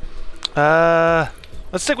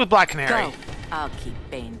 Let's stick with Black Canary. Go. I'll keep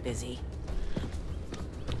Bane busy.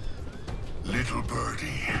 Little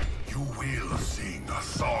birdie, you will sing a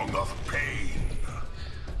song of pain.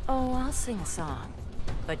 Oh, I'll sing a song,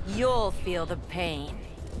 but you'll feel the pain.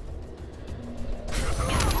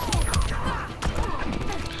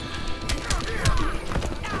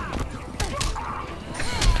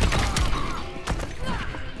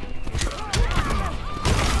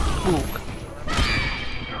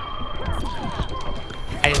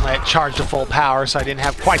 I didn't let it charge to full power, so I didn't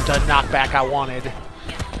have quite the knockback I wanted.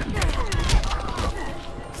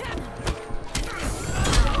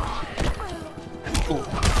 Ooh.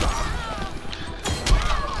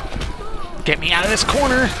 Get me out of this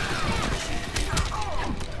corner!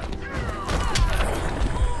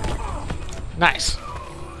 Nice.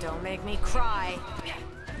 Don't make me cry.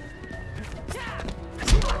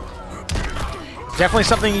 Definitely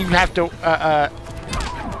something you have to,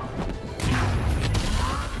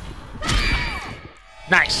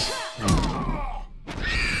 Nice.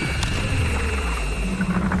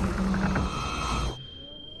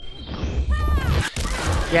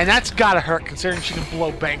 Yeah, and that's gotta hurt considering she can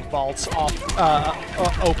blow bank vaults off,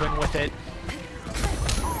 open with it.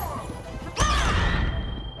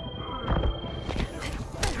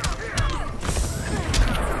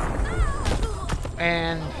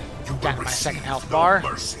 And down to my second health bar.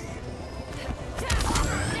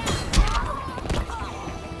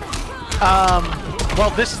 Well,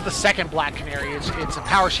 this is the second Black Canary. It's a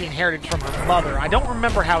power she inherited from her mother. I don't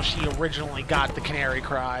remember how she originally got the Canary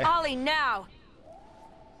Cry. Ollie, now!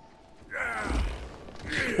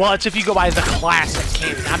 Well, it's if you go by the classic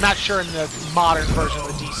canon. I'm not sure in the modern version of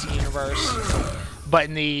the DC universe, but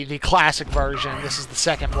in the classic version, this is the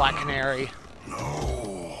second Black Canary.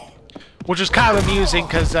 Which was kind of amusing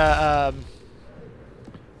because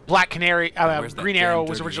Black Canary, Green Arrow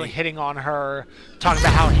was originally hitting on her, talking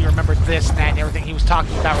about how he remembered this and that and everything. He was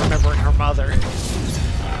talking about remembering her mother.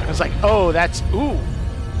 I was like, oh, that's, ooh,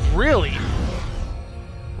 really?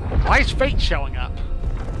 Why is Fate showing up?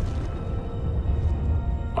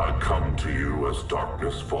 I come to you as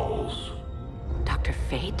darkness falls. Dr.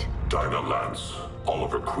 Fate? Dinah Lance,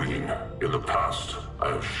 Oliver Queen, in the past, I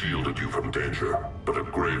have shielded you from danger, but a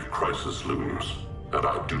grave crisis looms, and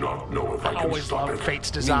I do not know if I can stop it. Fate's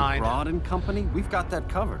design. Grodd and company? We've got that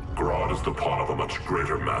covered. Grodd is the pawn of a much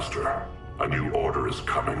greater master. A new order is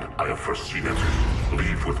coming. I have foreseen it.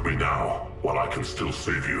 Leave with me now, while I can still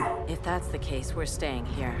save you. If that's the case, we're staying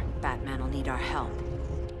here. Batman will need our help.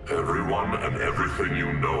 Everyone and everything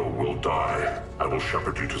you know will die. I will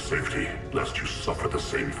shepherd you to safety, lest you suffer the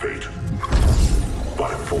same fate.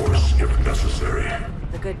 By force, if necessary.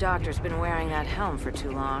 The good doctor's been wearing that helm for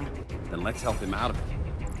too long. Then let's help him out of it.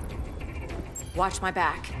 Watch my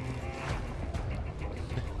back.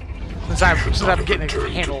 Since I'm getting a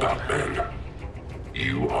handle on Batman.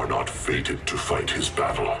 You are not fated to fight his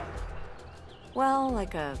battle. Well,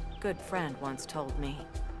 like a good friend once told me.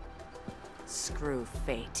 Screw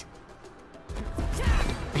fate.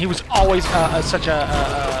 He was always such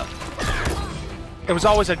a. It was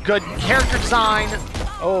always a good character design.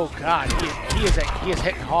 Oh God, he is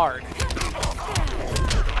hitting hard.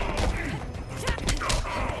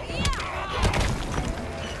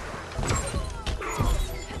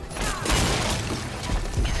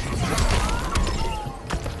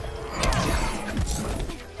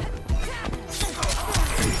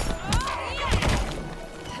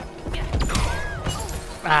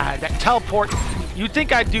 That teleport, you'd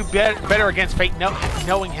think I'd do better against Fate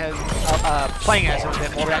knowing his, playing as him a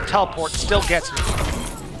bit more, but that teleport still gets me.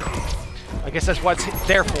 I guess that's what it's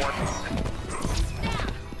there for.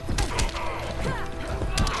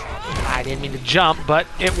 I didn't mean to jump, but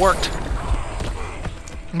it worked.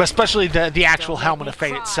 But especially the actual helmet of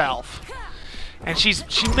Fate itself. And she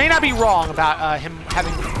may not be wrong about him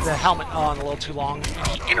having the helmet on a little too long.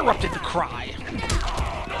 He interrupted the cry.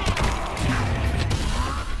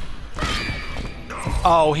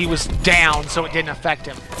 Oh, he was down, so it didn't affect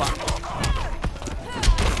him. Fuck.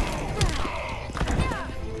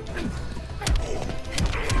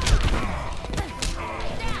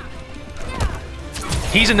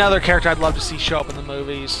 He's another character I'd love to see show up in the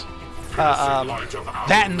movies.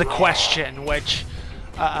 That and The Question, which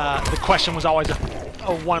The Question was always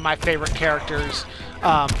one of my favorite characters.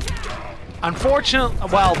 Unfortunately,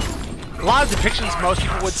 well, a lot of depictions most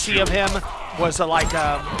people would see of him was like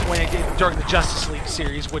when they did during the Justice League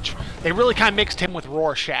series, which they really kind of mixed him with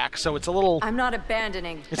Rorschach, so it's a little. I'm not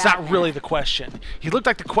abandoning. It's Batman. Not really The Question. He looked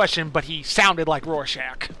like The Question, but he sounded like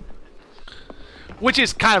Rorschach, which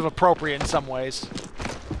is kind of appropriate in some ways.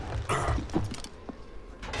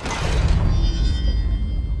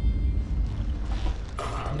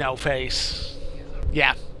 No face.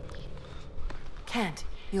 Yeah. Kent,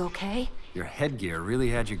 you okay? Your headgear really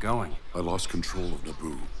had you going. I lost control of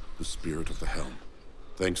Naboo, the spirit of the helm.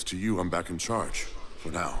 Thanks to you, I'm back in charge.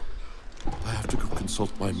 For now. I have to go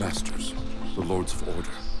consult my masters, the Lords of Order.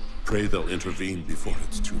 Pray they'll intervene before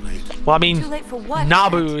it's too late. Well, I mean, too late for what,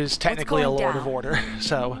 Naboo Kent? is technically a Lord of Order,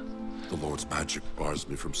 so. The Lord's magic bars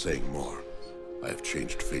me from saying more. I have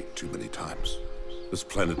changed fate too many times. This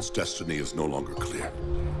planet's destiny is no longer clear.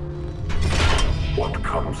 What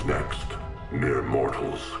comes next? Mere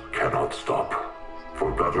mortals cannot stop.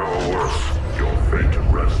 For better or worse, your fate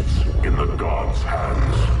rests in the gods'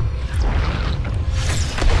 hands.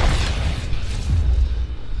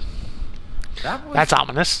 That's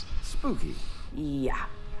ominous. Spooky. Yeah.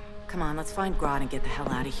 Come on, let's find Grodd and get the hell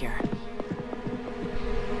out of here.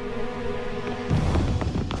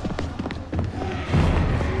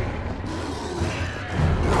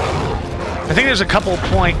 I think there's a couple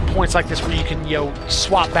points like this where you can,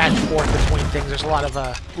 swap back and forth between things. There's a lot of,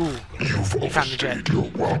 You've overstayed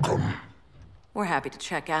your welcome. We're happy to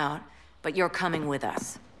check out, but you're coming with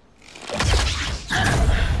us.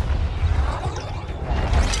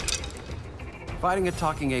 Fighting a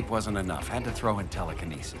talking ape wasn't enough. Had to throw in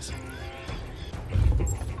telekinesis.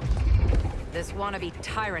 This wannabe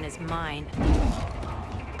tyrant is mine.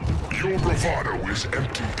 Your bravado is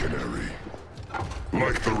empty, Canary.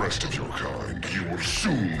 Like the rest of your kind, you will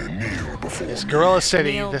soon kneel before It's Gorilla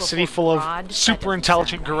City, the city full of super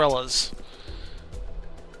intelligent gorillas.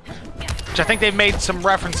 Which I think they've made some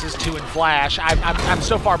references to in Flash. I'm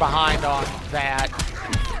so far behind on that.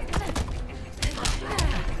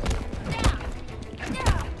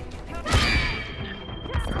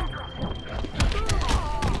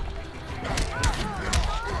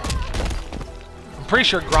 I'm pretty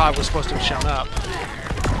sure Grodd was supposed to have shown up.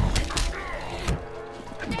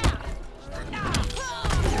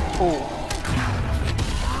 Ooh.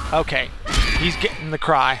 Okay, he's getting the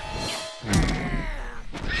cry.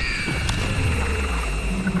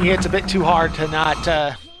 Yeah, it's a bit too hard to not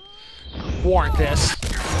warrant this.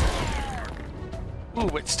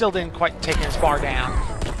 Ooh, it still didn't quite take his bar down.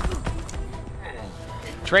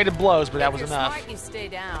 Traded blows, but that was If you're enough. smart, you stay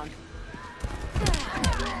down.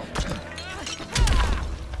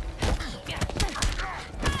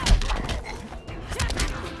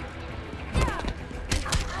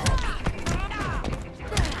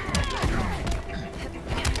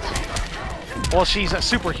 Well, she's a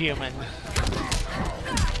superhuman.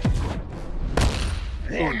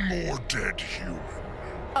 One more dead human.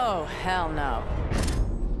 Oh, hell no.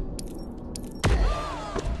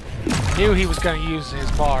 Knew he was going to use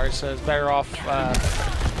his bars, so it's better off.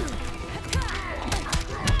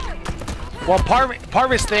 Well, part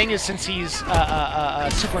of his thing is since he's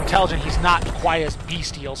super intelligent, he's not quite as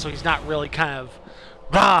bestial, so he's not really kind of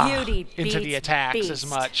Beauty into the beats attacks as beast.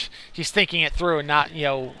 much. He's thinking it through and not, you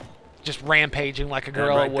know, just rampaging like a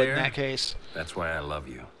girl right would there? in that case. That's why I love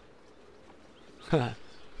you.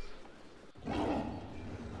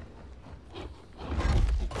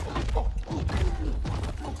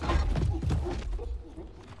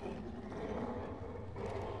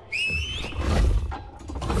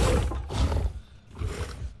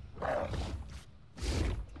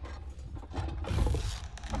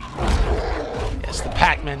 It's the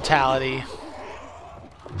pack mentality.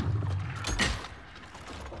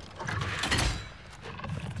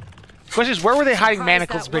 Question is, where were they hiding Surprised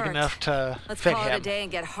manacles that big worked. enough to Let's fit call it a him? day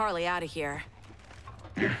and get Harley out of here.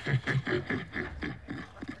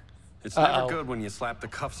 It's never good when you slap the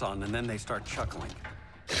cuffs on and then they start chuckling.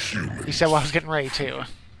 He said, well, I was getting ready to.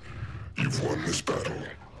 You've won this battle,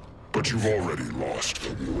 but you've already lost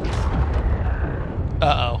the war.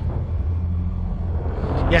 Uh-oh.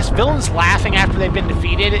 Yes, villains laughing after they've been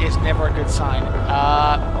defeated is never a good sign.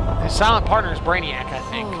 His silent partner is Brainiac, I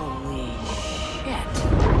think. Holy shit.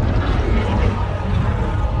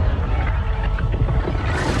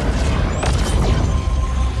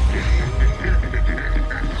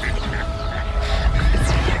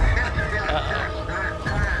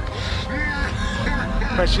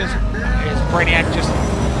 Question is Brainiac just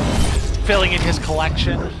filling in his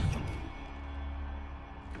collection?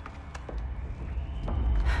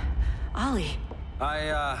 Ollie.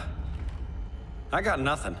 I got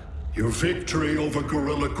nothing. Your victory over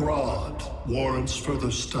Gorilla Grodd warrants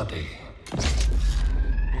further study.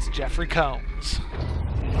 It's Jeffrey Combs.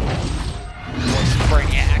 Voice of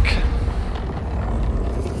Brainiac.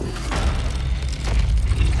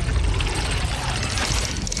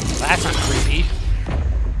 That's not creepy.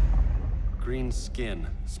 Green skin.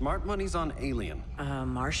 Smart money's on Alien.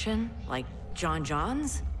 Martian? Like John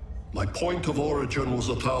Johns? My point of origin was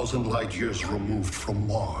 1,000 light years removed from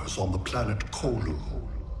Mars on the planet Kolu.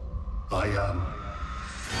 I am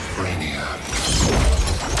Brainiac.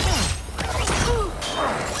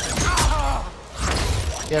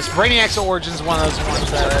 Yes, Brainiac's origin is one of those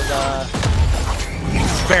ones that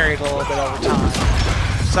has varied a little bit over time.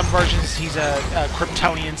 Some versions he's a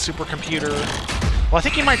Kryptonian supercomputer. Well, I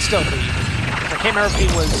think he might still be. I can't remember if he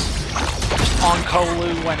was just on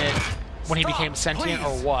Kolu when he became sentient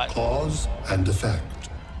or what. Cause and effect.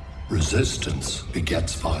 Resistance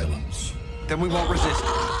begets violence. Then we won't resist.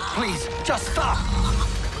 Please, just stop!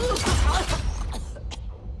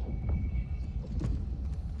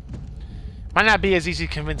 Might not be as easy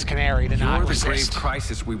to convince Canary to not You're the resist. grave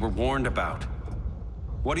crisis we were warned about.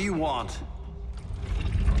 What do you want?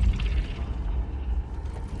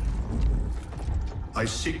 I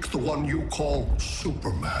seek the one you call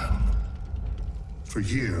Superman. For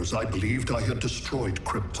years, I believed I had destroyed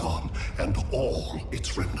Krypton and all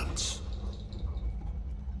its remnants.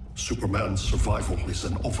 Superman's survival is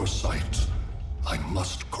an oversight I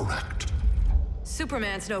must correct.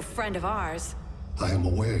 Superman's no friend of ours. I am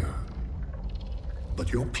aware.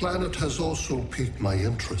 But your planet has also piqued my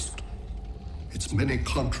interest. Its many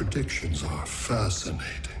contradictions are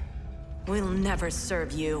fascinating. We'll never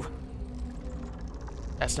serve you.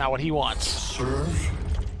 That's not what he wants. Serve?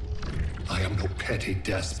 I am no petty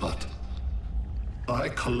despot. I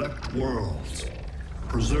collect worlds,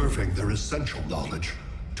 preserving their essential knowledge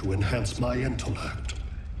to enhance my intellect.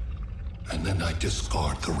 And then I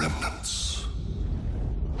discard the remnants.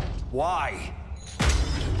 Why?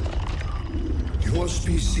 Your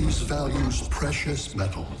species values precious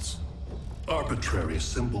metals, arbitrary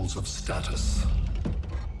symbols of status.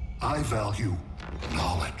 I value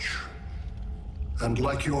knowledge. And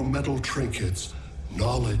like your metal trinkets,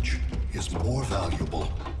 knowledge is more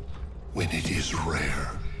valuable when it is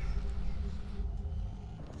rare.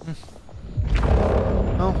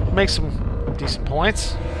 Well, make some decent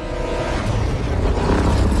points.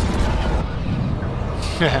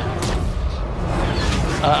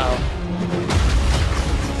 Uh-oh.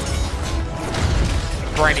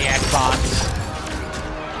 Brainiac bots.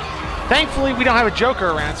 Thankfully, we don't have a Joker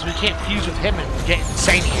around, so we can't fuse with him and get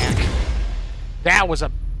Insaniac. That was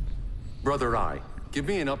a... Brother Eye, give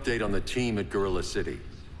me an update on the team at Gorilla City.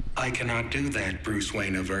 I cannot do that, Bruce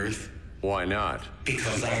Wayne of Earth. Why not?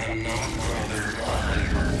 Because I am not Brother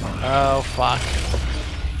Eye. Oh, fuck.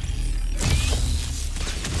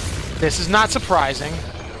 This is not surprising,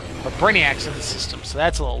 but Brainiac's in the system, so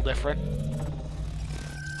that's a little different.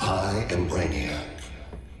 I am Brainiac.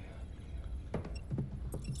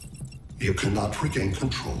 You cannot regain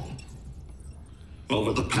control.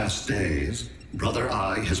 Over the past days, Brother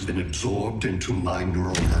Eye has been absorbed into my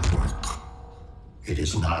neural network. It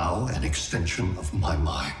is now an extension of my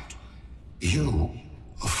mind. You,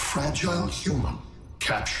 a fragile human,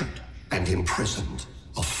 captured and imprisoned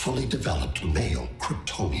a fully developed male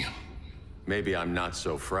Kryptonian. Maybe I'm not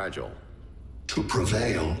so fragile. To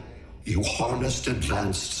prevail, you harnessed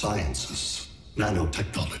advanced sciences,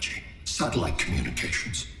 nanotechnology, satellite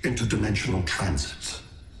communications, interdimensional transit.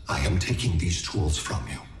 I am taking these tools from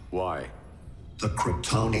you. Why? The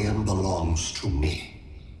Kryptonian belongs to me,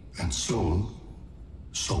 and soon,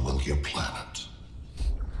 so will your planet.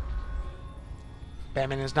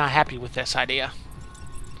 Batman is not happy with this idea.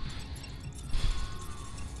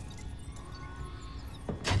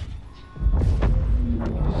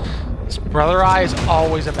 This Brother Eye is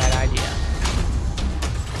always a bad idea.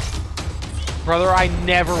 Brother Eye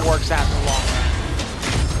never works out in the long run.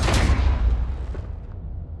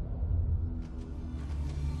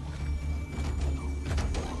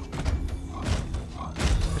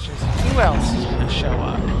 Who else is going to show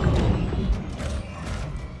up?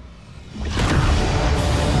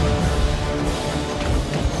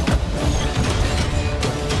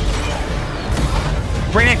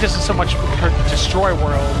 Brainiac doesn't so much destroy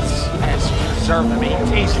worlds as preserve them.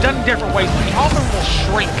 He's done it different ways, but he often will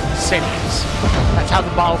shrink cities. That's how the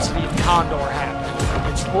bottled city of Condor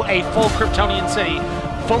happened. It's a full Kryptonian city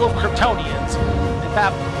full of Kryptonians. And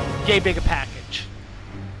that gave big a package.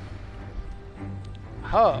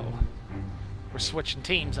 Oh. We're switching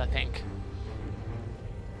teams, I think.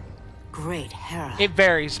 Great Hera. It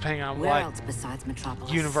varies depending on Where what else besides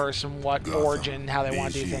Metropolis? universe and what Gotham, origin, how they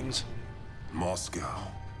want to do Beijing, things. Moscow.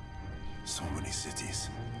 So many cities.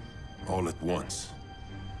 All at once.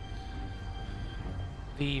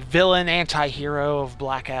 The villain anti-hero of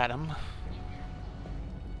Black Adam.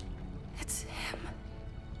 It's him.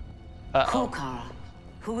 Uh-oh. Who, Kara?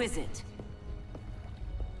 Who is it?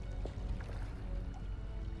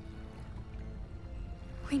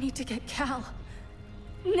 We need to get Cal.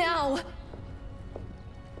 Now!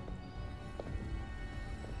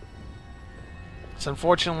 So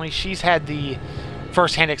unfortunately, she's had the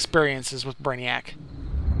first-hand experiences with Brainiac.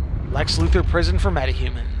 Lex Luthor prison for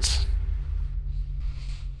metahumans.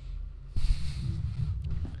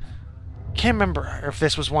 Can't remember if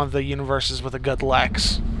this was one of the universes with a good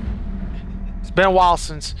Lex. It's been a while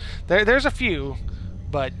since... There's a few,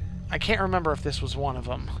 but I can't remember if this was one of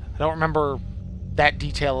them. I don't remember that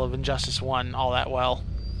detail of Injustice 1 all that well.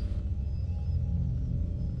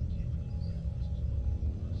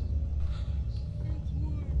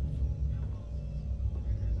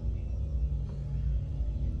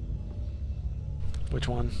 Which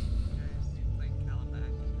one?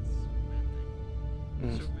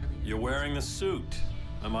 You're wearing the suit.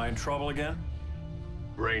 Am I in trouble again?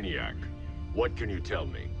 Brainiac, what can you tell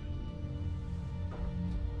me?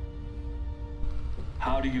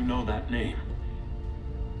 How do you know that name?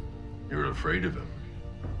 You're afraid of him.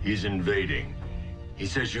 He's invading. He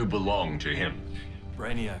says you belong to him.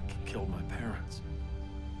 Brainiac killed my parents.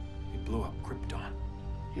 He blew up Krypton.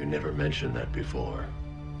 You never mentioned that before.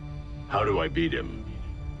 How do I beat him?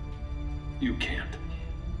 You can't.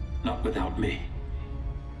 Not without me.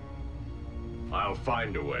 I'll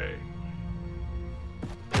find a way.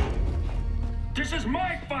 This is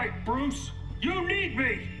my fight, Bruce! You need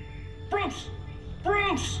me! Bruce!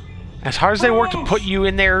 Bruce! As hard as they work to put you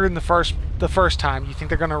in there in the first time, you think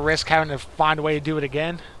they're going to risk having to find a way to do it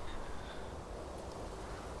again?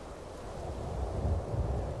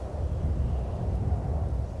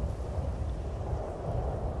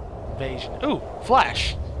 Invasion. Ooh,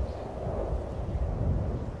 Flash.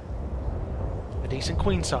 A decent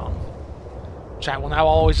Queen song, which I will now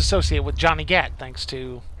always associate with Johnny Gat, thanks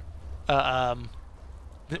to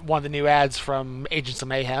one of the new ads from Agents of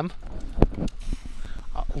Mayhem.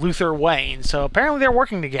 Luthor Wayne. So apparently they're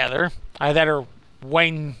working together. Either that or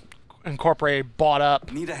Wayne Incorporated bought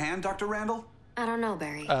up. Need a hand, Dr. Randall? I don't know,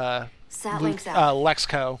 Barry. Satlink's out.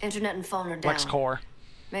 Lexco. Internet and phone are down. LexCorp.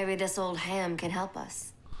 Maybe this old ham can help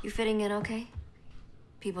us. You fitting in okay?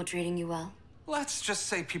 People treating you well? Let's just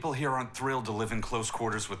say people here aren't thrilled to live in close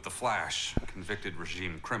quarters with the Flash, a convicted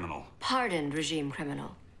regime criminal. Pardoned regime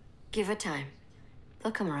criminal. Give it time.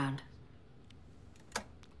 They'll come around.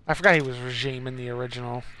 I forgot he was regime in the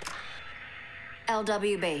original.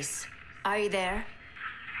 LW base. Are you there?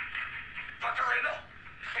 Dr. Randall?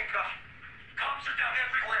 Thank God. Cops are down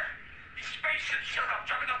everywhere. These spaceships showed up,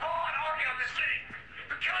 driving the ball and army on this city.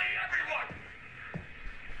 They're killing everyone.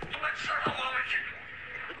 Let's start a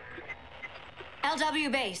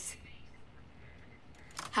LW base.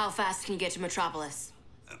 How fast can you get to Metropolis?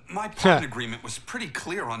 My patent agreement was pretty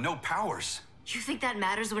clear on no powers. You think that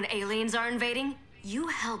matters when aliens are invading? You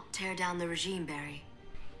helped tear down the regime, Barry.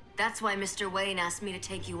 That's why Mr. Wayne asked me to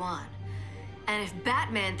take you on. And if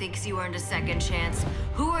Batman thinks you earned a second chance,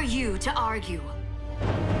 who are you to argue?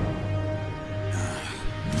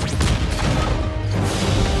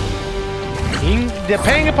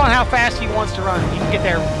 Depending upon how fast he wants to run, he can get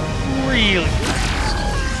there really fast.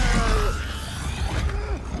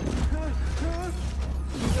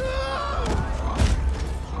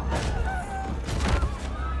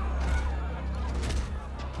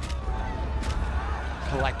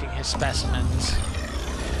 Collecting his specimens.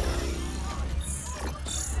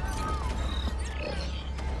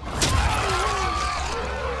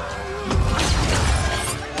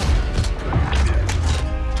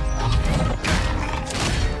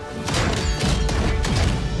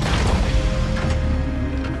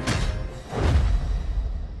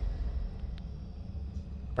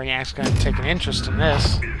 Brainiac's gonna take an interest in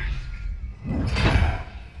this.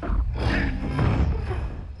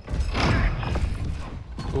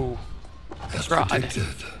 Ooh. As predicted,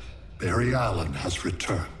 Barry Allen has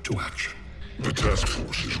returned to action. The task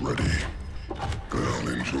force is ready. I'll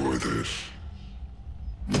enjoy this.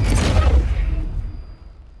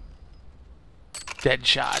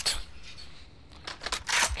 Deadshot.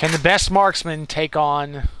 Can the best marksman take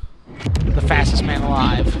on the fastest man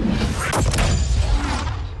alive?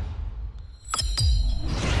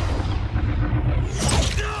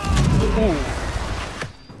 Ooh.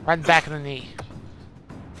 Right in the back of the knee.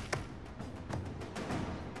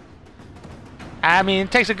 I mean,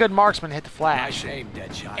 it takes a good marksman to hit the Flash. Nice aim,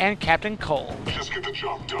 Deadshot. And Captain Cold. Just get the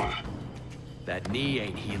job done. That knee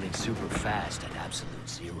ain't healing super fast at absolute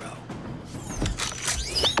zero.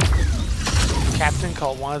 Captain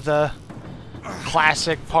Cold, one of the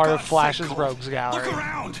classic part of Flash's Rogues Gallery. Look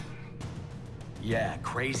around! Yeah,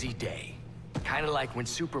 crazy day. Kind of like when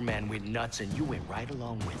Superman went nuts and you went right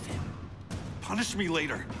along with him. Punish me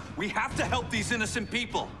later. We have to help these innocent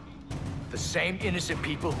people. The same innocent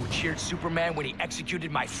people who cheered Superman when he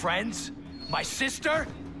executed my friends? My sister?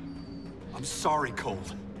 I'm sorry,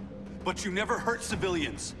 Cold. But you never hurt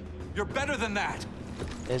civilians. You're better than that.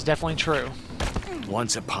 It's definitely true.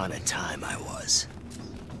 Once upon a time, I was.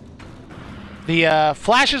 The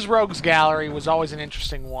Flash's Rogues Gallery was always an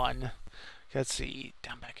interesting one. Let's see.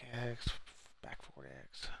 Down back X, back forward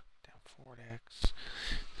X, down forward X,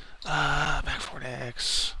 back forward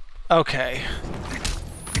X. Okay.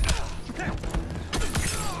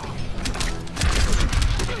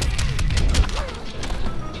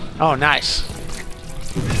 Oh, nice.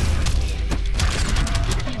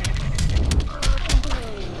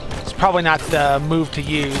 It's probably not the move to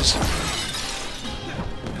use.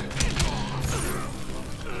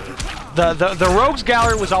 The Rogues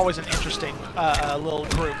Gallery was always an interesting little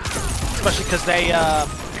group, especially because they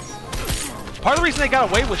part of the reason they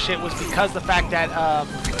got away with shit was because the fact that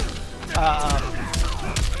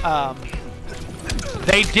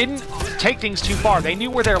they didn't take things too far. They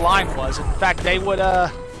knew where their line was. In fact, they would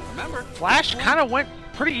Flash kind of went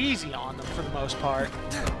pretty easy on them for the most part.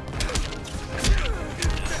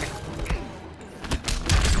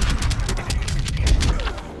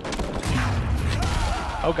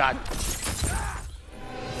 Oh god.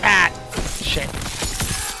 Ah, shit.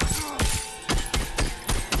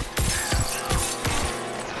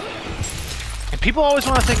 And people always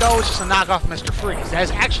want to think, oh, it's just a knockoff of Mr. Freeze. That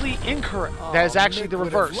is actually incorrect. That is actually the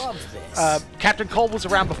reverse. Captain Cold was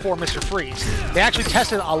around before Mr. Freeze. They actually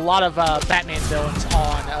tested a lot of Batman villains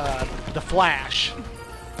on the Flash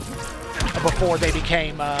before they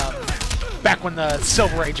became back when the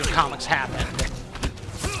Silver Age of comics happened.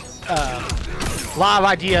 A lot of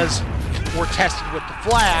ideas were tested with the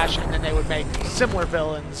Flash, and then they would make similar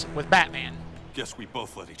villains with Batman. Guess we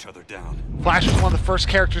both let each other down. Flash was one of the first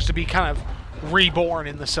characters to be kind of reborn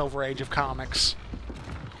in the Silver Age of comics.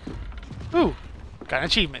 Ooh, got an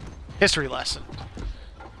achievement. History lesson.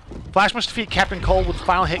 Flash must defeat Captain Cold with the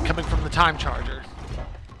final hit coming from the Time Charger.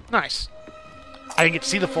 Nice. I didn't get to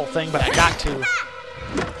see the full thing, but I got to.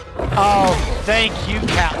 Oh, thank you,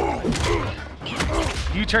 Cap.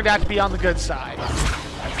 You turned out to be on the good side.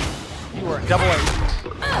 You were a double agent.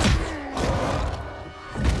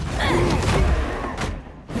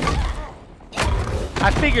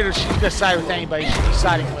 I figured if she's gonna side with anybody, she'd be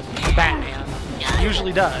siding with Batman. She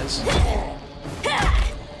usually does.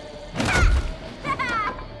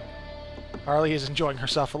 Harley is enjoying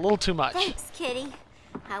herself a little too much. Thanks, Kitty.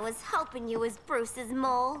 I was hoping you was Bruce's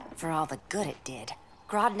mole. For all the good it did.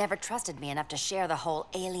 Grodd never trusted me enough to share the whole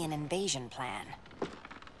alien invasion plan.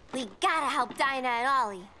 We gotta help Dinah and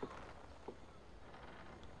Ollie.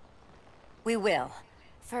 We will.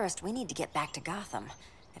 First, we need to get back to Gotham,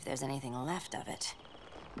 if there's anything left of it.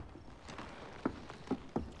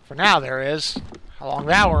 For now, there is. How long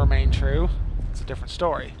that will remain true, it's a different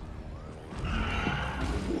story.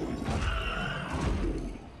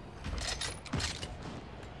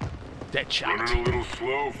 Deadshot. Running a little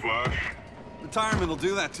slow, Flash. Retirement will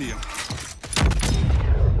do that to you.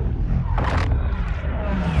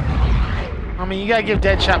 I mean, you gotta give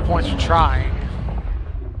Deadshot points for trying.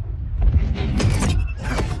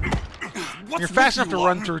 You're fast enough to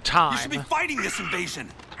run through time. You should be fighting this invasion.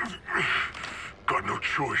 Got no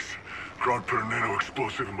choice. Grodd put a nano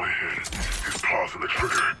explosive in my head. His paws on the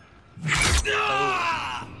trigger.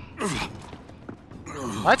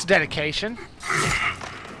 Well, that's dedication.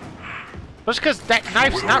 Just because that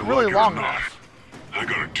knife's not really long enough. I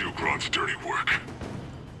gotta do Grodd's dirty work.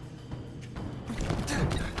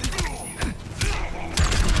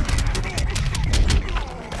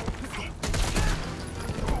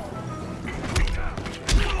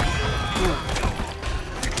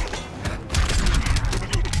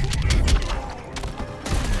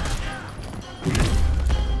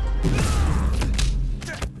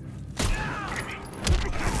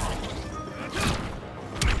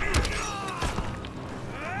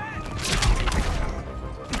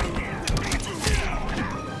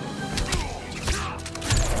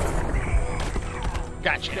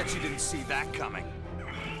 Gotcha. Bet you didn't see that coming.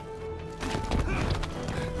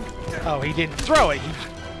 Oh, he didn't throw it.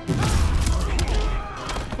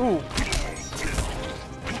 Ooh.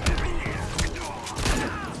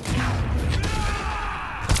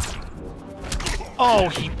 Oh,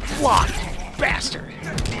 he blocked, bastard.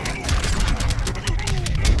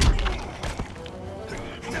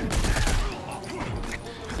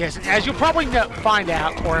 Yes, as you'll probably find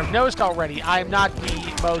out, or have noticed already, I am not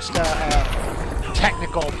the most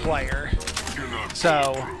technical player.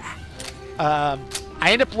 So, I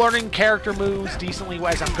end up learning character moves decently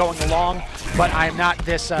as I'm going along, but I'm not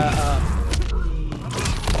this, I'm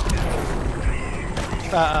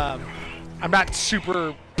not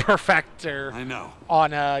super perfect or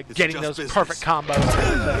on getting those perfect combos.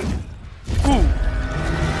 Ooh,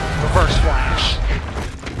 reverse flash.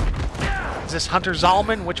 Is this Hunter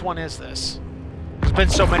Zalman? Which one is this? There's been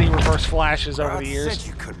so many reverse flashes over the years. Said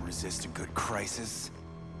you couldn't resist a good crisis.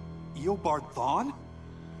 Eobard Thawne?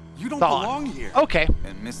 You don't Thawne. belong here. Okay.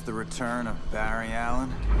 And miss the return of Barry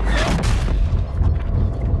Allen?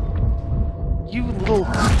 You little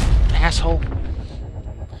asshole.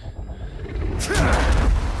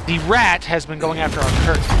 The rat has been going after our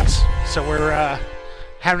curtains, so we're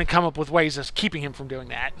having to come up with ways of keeping him from doing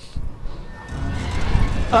that.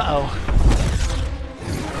 Uh-oh.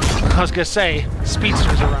 I was gonna say,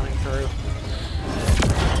 speedsters are running through.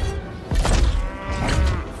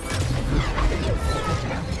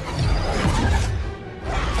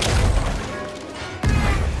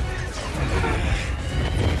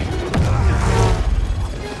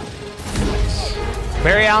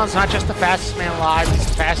 Barry Allen's not just the fastest man alive, he's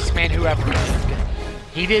the fastest man who ever lived.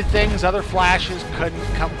 He did things other Flashes couldn't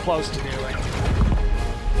come close to doing.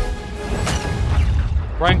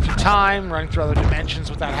 Running through time, running through other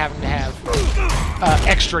dimensions without having to have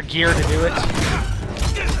extra gear to do it.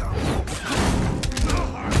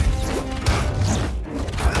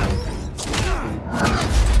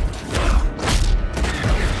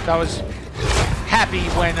 I was happy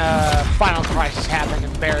when Final Crisis happened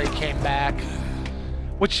and Barry came back.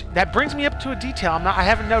 Which, that brings me up to a detail I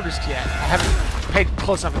haven't noticed yet. I haven't paid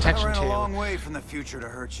close enough attention I ran to. a long way from the future to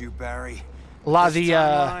hurt you, Barry. A lot of This the,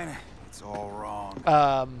 timeline, it's all wrong.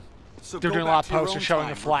 they're doing a lot of posts showing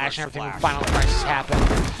the Flash and everything when Final Crisis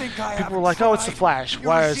happened. People were like, oh, it's the Flash.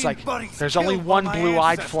 Whereas, like, there's only one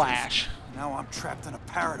blue-eyed Flash. Now I'm trapped in a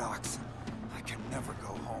paradox. I can never go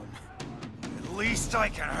home. At least I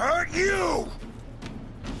can hurt you!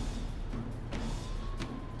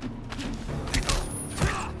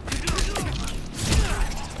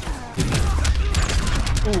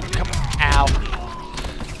 Ooh, come on. Ow.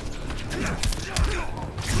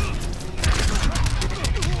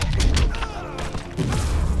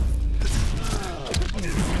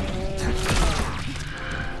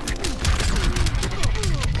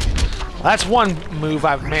 That's one move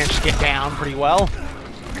I've managed to get down pretty well.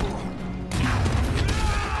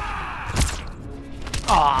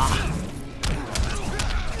 Ah.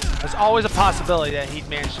 There's always a possibility that he'd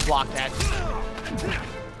manage to block that.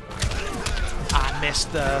 I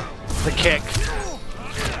missed the kick.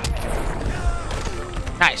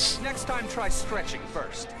 Nice. Next time, try stretching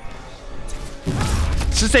first.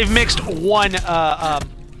 Since they've mixed one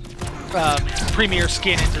premier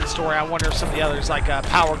skin into the story, I wonder if some of the others, like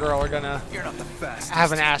Power Girl, are gonna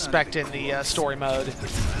have an aspect in the story mode.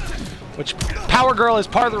 Which Power Girl is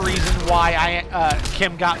part of the reason why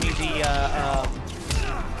Kim got me the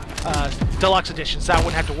deluxe edition, so I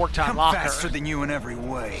wouldn't have to work to unlock her. Faster than you in every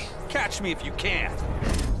way. Catch me if you can.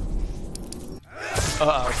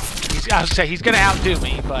 I was gonna say he's gonna outdo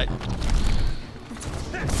me, but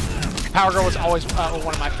Power Girl was always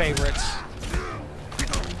one of my favorites.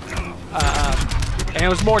 And it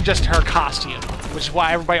was more just her costume, which is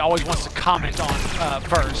why everybody always wants to comment on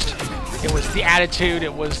first. It was the attitude,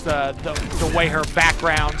 it was the way her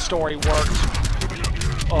background story worked.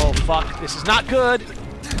 Oh fuck, this is not good.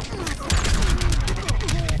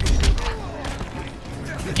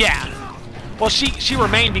 Yeah. Well, she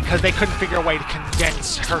remained because they couldn't figure a way to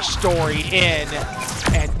condense her story in,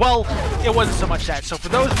 and well, it wasn't so much that. So for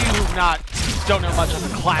those of you who don't know much of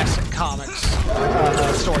the classic comics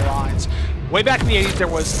storylines, way back in the 80s there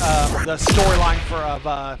was the storyline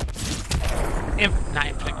not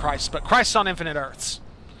Infinite Crisis, but Crisis on Infinite Earths,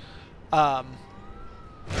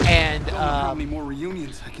 and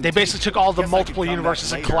they basically took all the multiple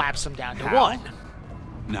universes and collapsed them down to one.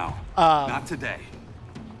 No, not today.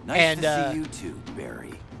 Nice to see you too,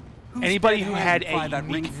 Barry. Anybody who had a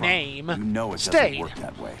unique name stayed.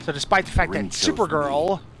 So despite the fact that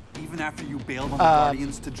Supergirl even after you bailed on the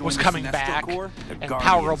Guardians to join was coming back, and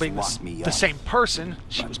Power Girl being the same person,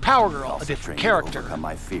 she was Power Girl, a different character.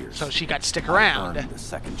 So she got to stick around. The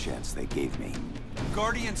second chance they gave me.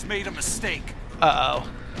 Guardians made a mistake. Uh-oh.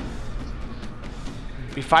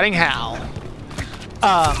 Be fighting Hal.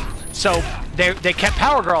 So they kept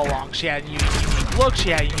Power Girl along. She had a unique look, she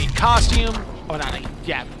had a unique costume. Oh,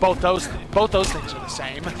 yeah, both those things are the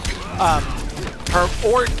same.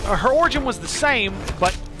 Her origin was the same,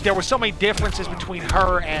 but there were so many differences between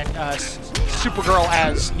her and Supergirl,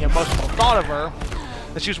 as most people thought of her,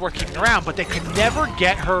 that she was worth keeping around. But they could never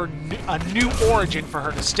get her a new origin for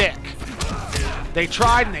her to stick. They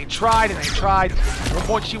tried and they tried and they tried. At one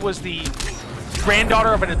point, she was the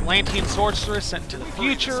granddaughter of an Atlantean sorceress sent to the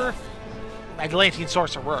future. Atlantean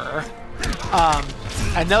sorcerer.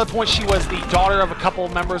 At another point, she was the daughter of a couple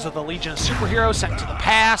of members of the Legion of Superheroes sent to the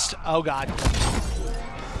past. Oh god.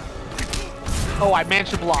 Oh, I managed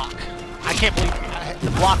to block. I can't believe the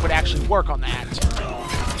block would actually work on that.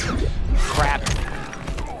 Crap.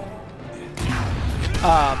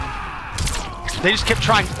 They just kept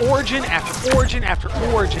trying origin after origin after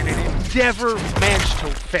origin, and it never managed to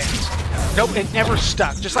fit. Nope, it never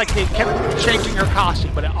stuck. Just like they kept changing her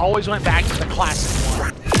costume, but it always went back to the classic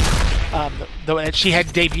one. That she had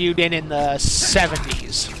debuted in the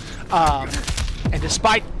 70s. And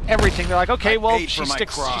despite everything, they're like, okay, well, she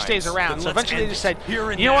stays around. So eventually they just said,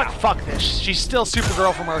 you know what, fuck this. She's still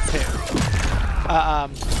Supergirl from Earth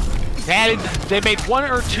 2. They made one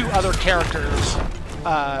or two other characters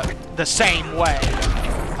the same way.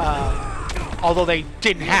 Although they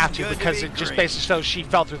didn't have to, because it just basically shows she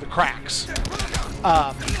fell through the cracks.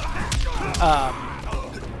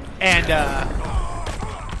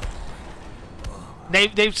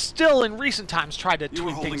 They've still, in recent times, tried to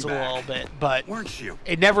tweak things a little bit, but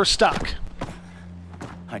it never stuck.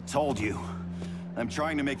 I told you. I'm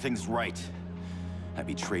trying to make things right. I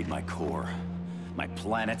betrayed my core, my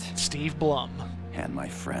planet. Steve Blum. And my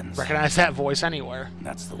friends. Recognize that voice anywhere.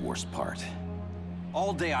 That's the worst part.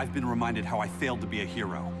 All day I've been reminded how I failed to be a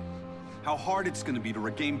hero. How hard it's going to be to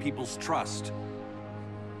regain people's trust.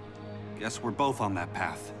 Guess we're both on that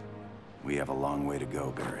path. We have a long way to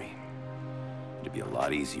go, Barry. It'd be a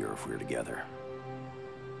lot easier if we were together.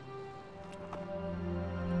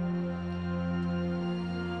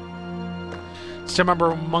 Still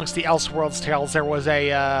remember amongst the Elseworlds tales, there was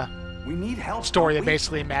a we need help, story that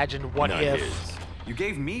basically imagined what if you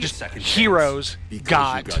gave me just a second heroes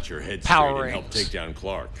got power your head straight and rings. helped take down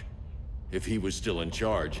Clark. If he was still in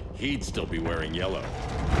charge, he'd still be wearing yellow.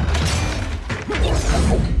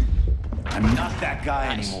 I'm not that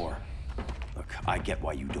guy anymore. Look, I get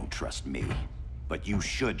why you don't trust me. But you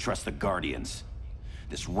should trust the Guardians.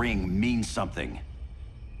 This ring means something.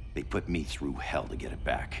 They put me through hell to get it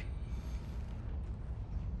back.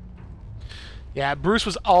 Yeah, Bruce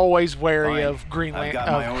was always wary of Green Lantern,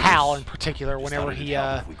 of Hal in particular, whenever he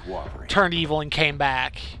turned evil and came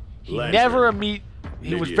back. He never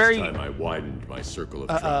he was very time I widened my circle of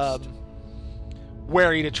trust.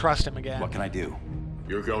 Wary to trust him again. What can I do?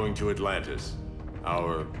 You're going to Atlantis.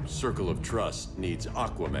 Our circle of trust needs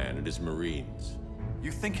Aquaman and his Marines.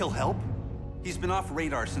 You think he'll help? He's been off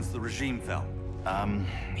radar since the regime fell.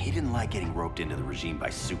 He didn't like getting roped into the regime by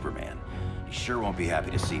Superman. He sure won't be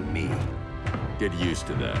happy to see me. Get used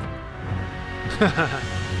to that.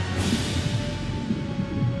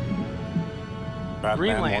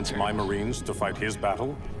 Batman wants my Marines to fight his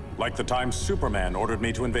battle? Like the time Superman ordered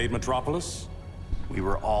me to invade Metropolis? We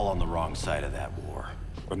were all on the wrong side of that war.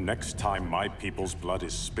 The next time my people's blood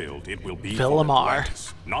is spilled, it will be Phil for Lamar.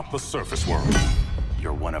 Atlantis, not the surface world.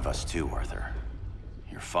 You're one of us too, Arthur.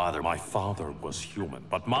 Your father... My father was human,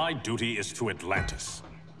 but my duty is to Atlantis.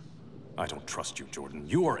 I don't trust you, Jordan.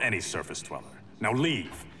 You or any surface dweller. Now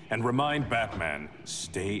leave, and remind Batman,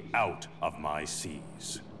 stay out of my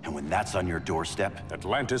seas. And when that's on your doorstep?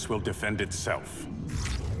 Atlantis will defend itself.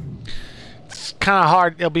 It's kind of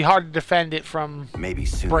hard. It'll be hard to defend it from maybe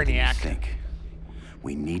sooner than you Brainiac. think.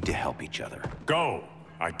 We need to help each other. Go!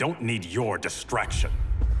 I don't need your distraction.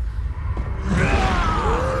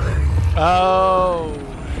 Oh,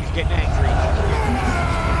 he's getting angry.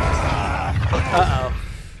 Uh-oh.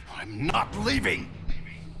 I'm not leaving!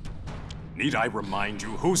 Need I remind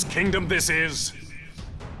you whose kingdom this is?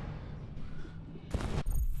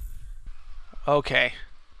 Okay.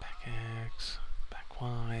 Back X, back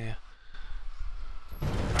Y.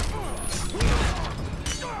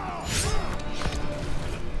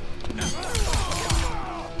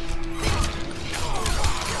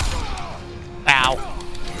 Ow.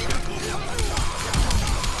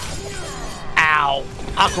 Ow.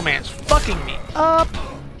 Aquaman's fucking me up.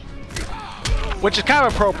 Which is kind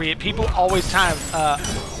of appropriate. People always kind of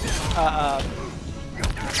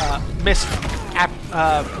make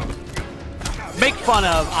fun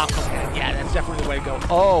of Aquaman. Yeah, that's definitely the way to go.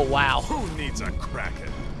 Oh, wow. Who needs a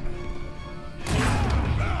Kraken?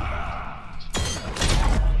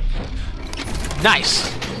 Nice.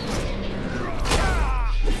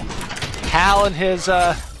 Hal and his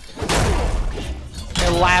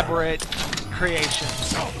elaborate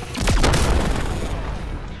creations.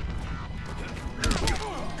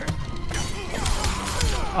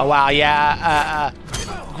 Oh wow, yeah.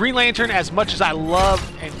 Green Lantern, as much as I love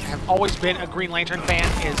and have always been a Green Lantern fan,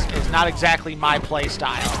 is not exactly my play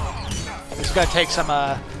style. It's gonna take some.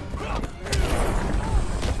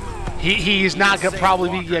 He's not gonna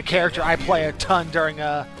probably be a character I play a ton during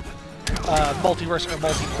a multiverse or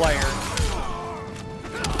multiplayer.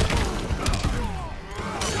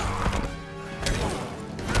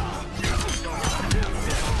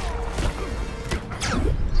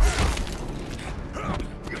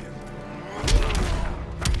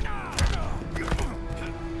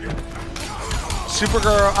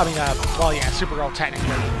 Supergirl, well, yeah, Supergirl technically.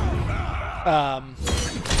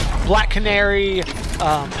 Black Canary,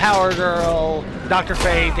 Power Girl, Dr.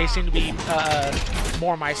 Fate, they seem to be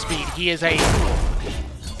more my speed. He is a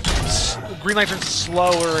Green Lantern's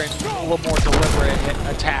slower and a little more deliberate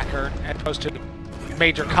attacker as opposed to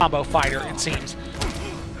major combo fighter, it seems.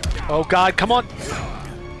 Oh god, come on!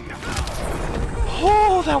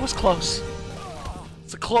 Oh, that was close.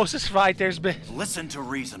 It's the closest fight there's been. Listen to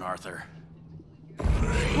reason, Arthur.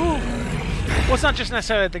 Ooh. Well, it's not just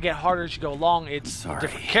necessarily that they get harder as you go along, it's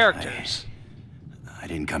different characters. I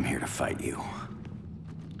didn't come here to fight you.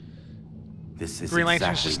 This is Green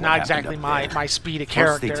Lantern's just not exactly my speed of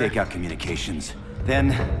character. First they take out communications, then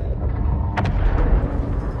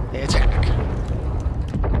they attack.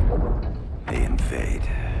 They invade.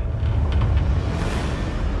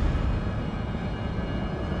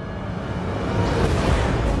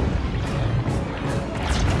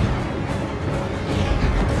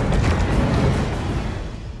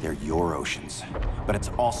 They're your oceans, but it's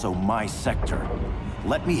also my sector.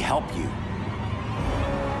 Let me help you.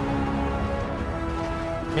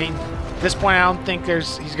 I mean, at this point, I don't think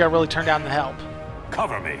he's gonna really turn down the help.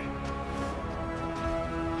 Cover me.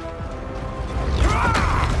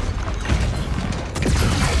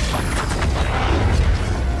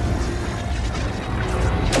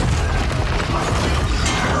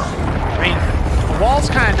 I mean, the wall's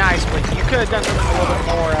kind of nice, but you could have done something a little bit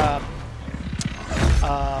more.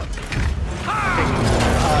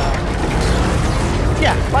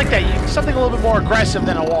 Yeah, like that. Something a little bit more aggressive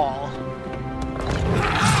than a wall.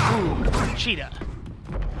 Ooh, cheetah.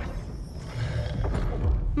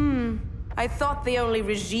 I thought the only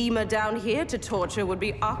regimer down here to torture would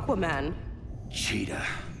be Aquaman. Cheetah.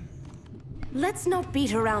 Let's not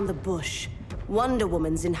beat around the bush. Wonder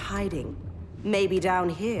Woman's in hiding. Maybe down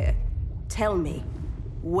here. Tell me,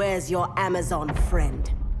 where's your Amazon friend?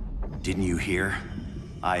 Didn't you hear?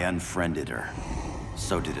 I unfriended her.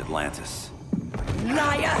 So did Atlantis.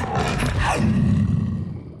 Liar!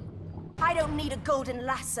 I don't need a golden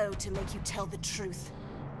lasso to make you tell the truth.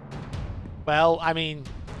 Well, I mean,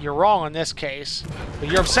 you're wrong in this case, but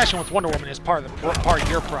your obsession with Wonder Woman is part of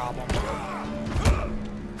your problem.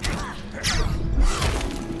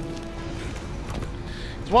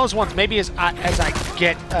 It's one of those ones. Maybe as I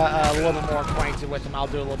get a little bit more acquainted with him, I'll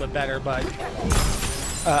do a little bit better. But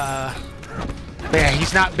yeah,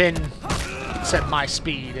 he's not been at my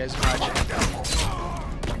speed as much.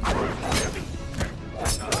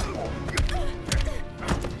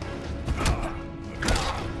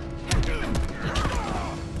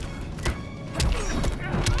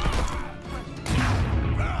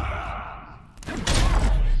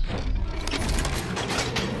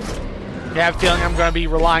 I have a feeling I'm going to be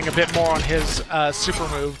relying a bit more on his super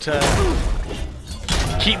move to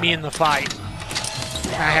keep me in the fight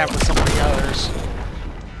than I have with some of the others.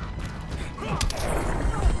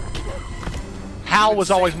 Hal was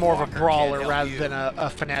always more of a brawler rather than a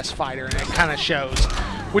finesse fighter, and it kind of shows.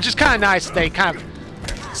 Which is kind of nice. They kind of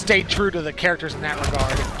stayed true to the characters in that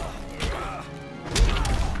regard.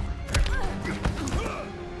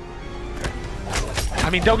 I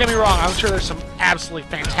mean, don't get me wrong, I'm sure there's some absolutely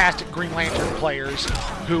fantastic Green Lantern players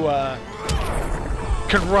who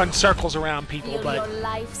can run circles around people, but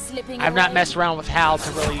I've not messed around with Hal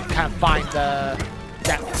to really kind of find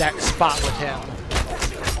that spot with him.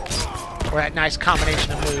 Or that nice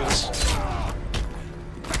combination of moves.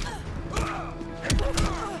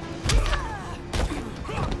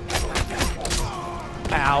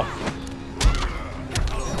 Ow.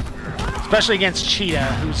 Especially against Cheetah,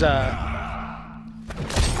 who's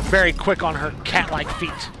very quick on her cat-like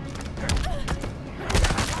feet.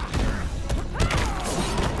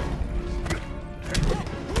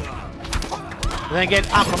 And then again,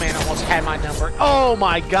 Aquaman almost had my number. Oh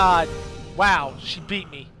my god. Wow, she beat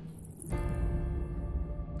me.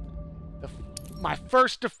 My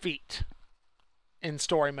first defeat in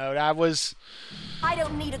story mode. I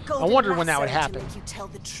don't need a golden wondered when that would lasso happen. to make you tell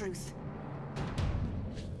the truth.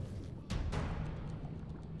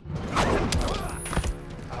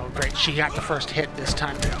 Oh great, she got the first hit this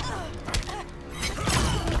time.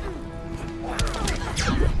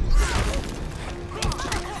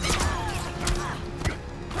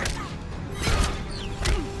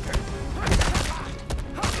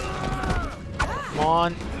 Come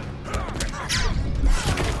on.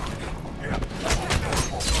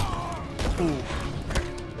 Ooh.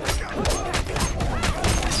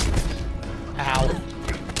 Ow.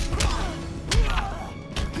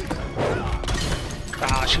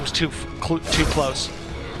 Ah, she was too close.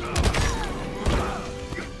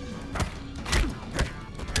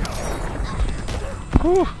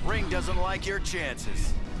 Whew. Ring doesn't like your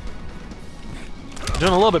chances.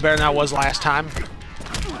 Doing a little bit better than I was last time.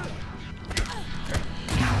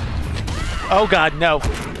 Oh god, no.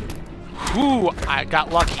 Whew, I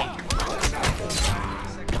got lucky.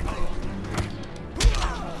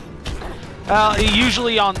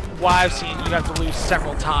 Usually on what I've seen, you have to lose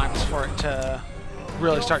several times for it to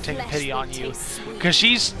really start taking pity on you. Because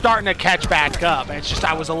she's starting to catch back up. It's just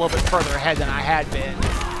I was a little bit further ahead than I had been.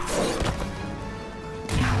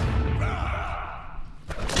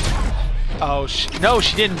 Oh, no,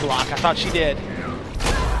 she didn't block. I thought she did.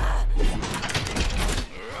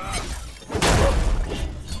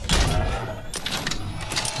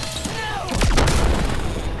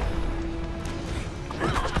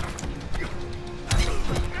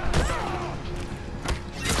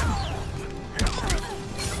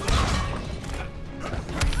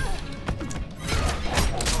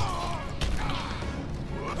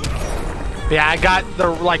 Yeah, I got the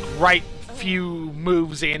right few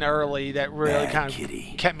moves in early that really kind of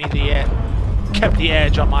kept the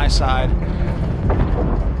edge on my side.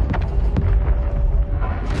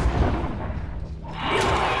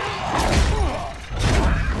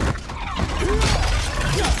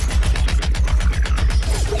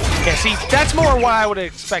 Yeah, see, that's more what I would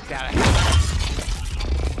expect out of him.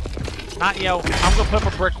 Not, I'm gonna put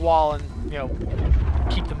up a brick wall and,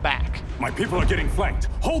 keep them back. My people are getting flanked.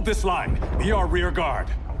 Hold this line. Be our rear guard.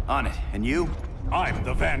 On it. And you? I'm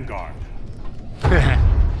the vanguard.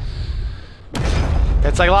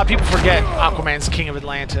 It's like a lot of people forget Aquaman's King of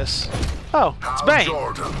Atlantis. Oh, it's Bane.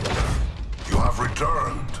 Jordan, you have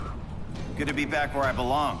returned. Good to be back where I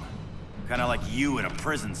belong. Kind of like you in a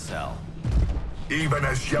prison cell. Even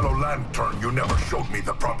as Yellow Lantern, you never showed me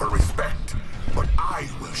the proper respect. But I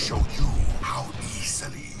will show you how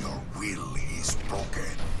easily your will is broken.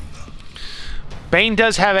 Bane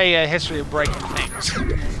does have a history of breaking things.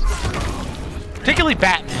 Particularly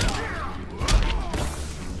Batman.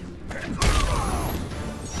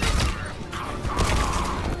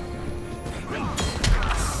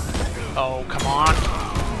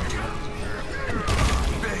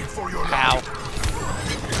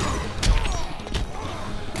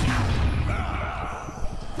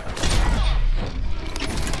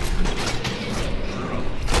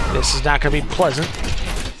 is not going to be pleasant.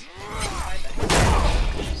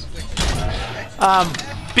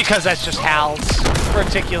 Because that's just Hal's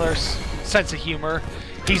particular sense of humor.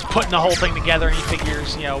 He's putting the whole thing together, and he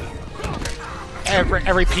figures, you know,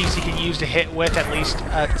 every piece he can use to hit with at least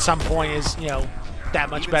at some point is, you know, that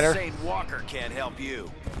much better. Even Saint Walker can't help you.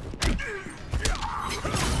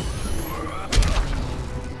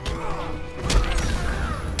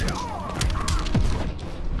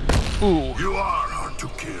 Ooh. You are hard to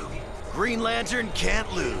kill. Green Lantern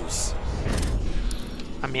can't lose.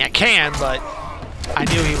 I mean, I can, but I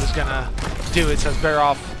knew he was gonna do it, so I was better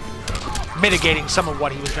off mitigating some of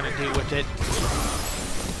what he was gonna do with it.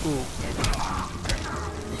 Ooh.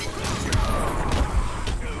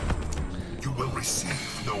 You will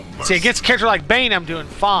receive no mercy. See, against a character like Bane, I'm doing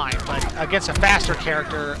fine, but against a faster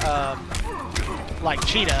character like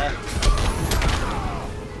Cheetah,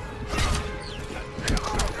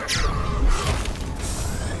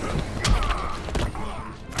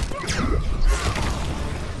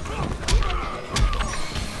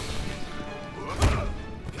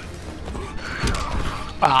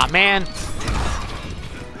 ah, man.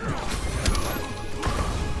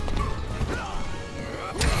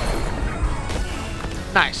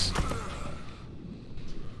 Nice.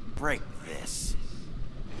 Break this.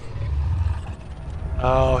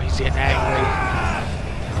 Oh, he's getting angry.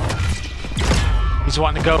 He's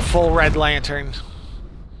wanting to go full Red Lantern.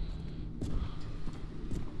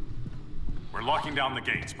 We're locking down the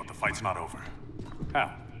gates, but the fight's not over.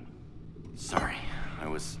 Hal. Sorry, I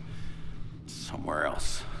was somewhere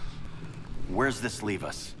else. Where's this leave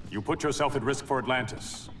us? You put yourself at risk for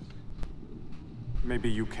Atlantis. Maybe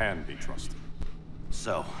you can be trusted.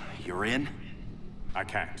 So, you're in? I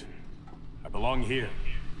can't. I belong here,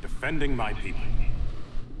 defending my people.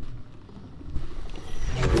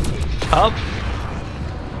 Up.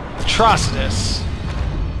 Atrocitus.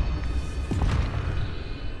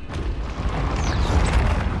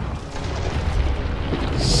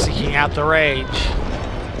 Seeking out the rage.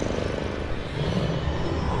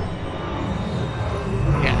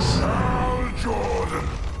 Yes. Jordan.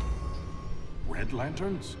 Red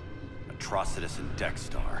Lanterns? Atrocitus and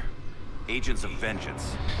Dexstar. Agents of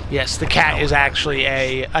Vengeance. Yes, the cat is actually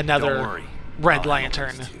another Don't worry. Red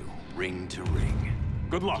Lantern. Ring to ring.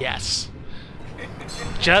 Good luck. Yes.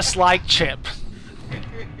 Just like Chip.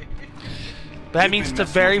 But that means it's a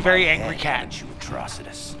very, very angry cat. You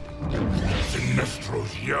Atrocitus.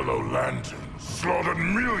 Sinestro's Yellow Lanterns slaughtered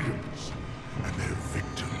millions, and their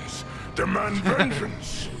victims demand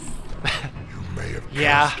vengeance. You may have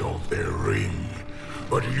cast off their ring,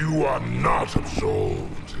 but you are not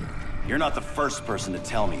absolved. You're not the first person to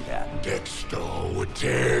tell me that. Dexter would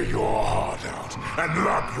tear your heart out and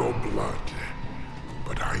lap your blood.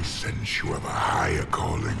 But I sense you have a higher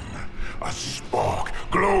calling. A spark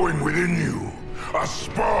glowing within you. A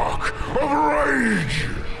spark of rage!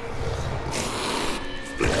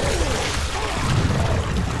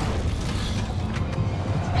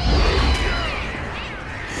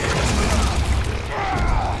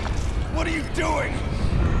 What are you doing?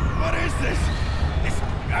 What is this? This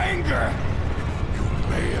anger! You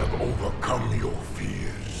may have overcome your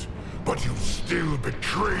fears, but you still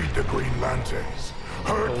betrayed the Green Lanterns,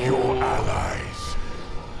 hurt your allies.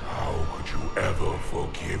 How could you ever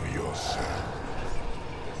forgive yourself?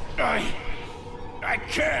 I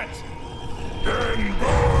can't! Then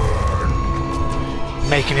burn!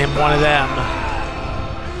 Making him one of them.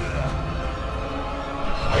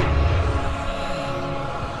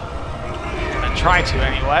 I try to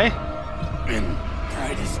anyway. In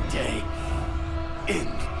brightest day. In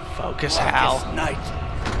focus, Hal. Night.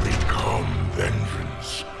 Become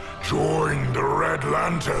vengeance. Join the Red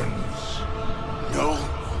Lanterns. No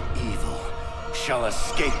evil shall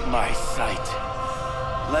escape my sight.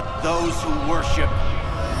 Let those who worship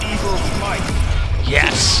evil's might.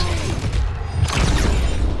 Yes.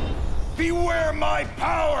 Beware my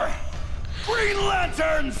power! Green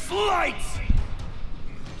Lantern's light!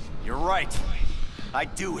 You're right. I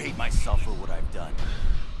do hate myself for what I've done.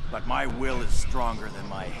 But my will is stronger than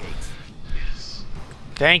my hate.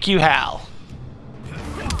 Thank you, Hal.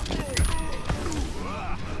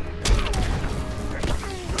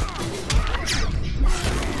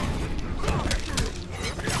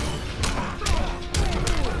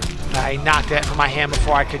 I knocked that from my hand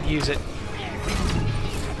before I could use it.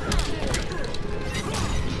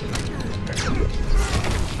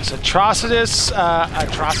 This Atrocitus.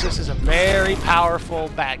 Atrocitus is a very powerful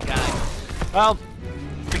bad guy. Well,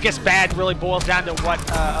 I guess bad really boils down to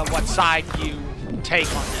what side you take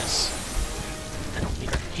on this.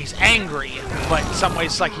 He's angry, but in some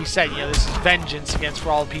ways, like he said, you know, this is vengeance against for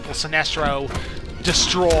all the people Sinestro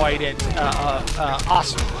destroyed and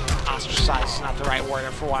ostracized is not the right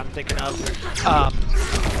word for what I'm thinking of.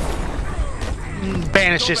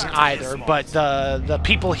 Banished isn't either, but the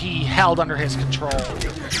people he held under his control.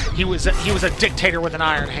 He was a dictator with an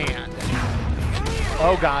iron hand.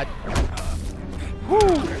 Oh God. Woo!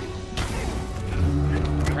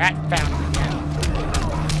 Rat found him.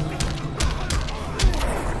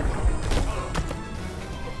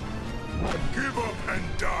 Give up and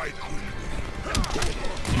die quickly.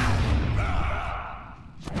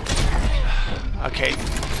 Okay.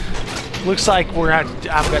 Looks like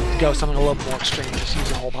I'm gonna go something a little more extreme. Just use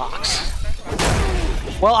the whole box.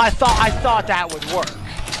 Well, I thought that would work,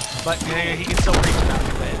 but he can still reach it out a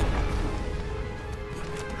bit.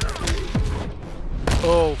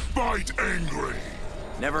 Oh. Fight angry.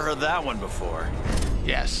 Never heard that one before.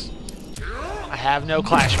 Yes. I have no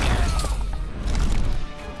clash meter.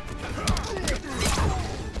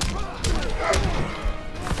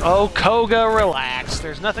 Oh, Koga, relax.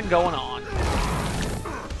 There's nothing going on.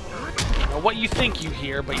 I know what you think you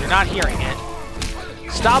hear, but you're not hearing it.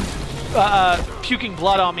 Stop puking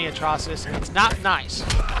blood on me, Atrocitus. It's not nice.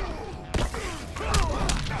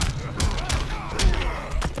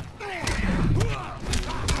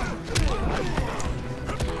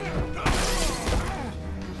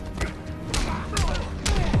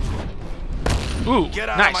 Ooh, get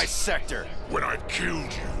out nice. of my sector. When I've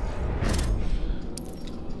killed you.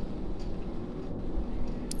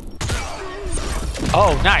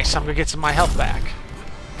 Oh, nice. I'm gonna get some of my health back.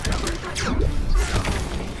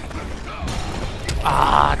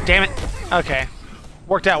 Ah, damn it. Okay.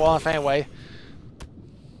 Worked out well enough anyway.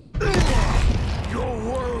 Your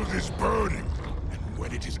world is burning, and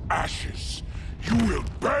when it is ashes, you will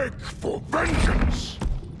beg for vengeance.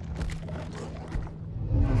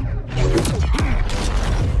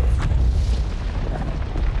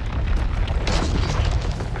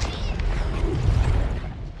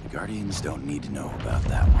 Guardians don't need to know about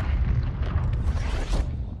that one.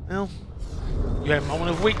 Well, you had a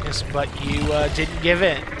moment of weakness, but you didn't give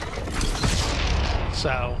in.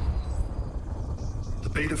 So. The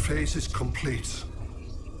beta phase is complete.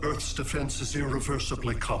 Earth's defense is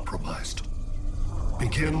irreversibly compromised.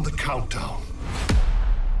 Begin the countdown.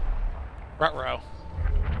 Ruh-roh.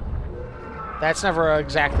 That's never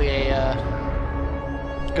exactly a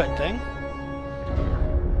good thing.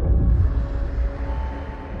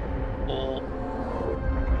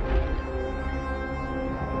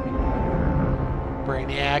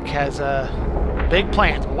 Brainiac has big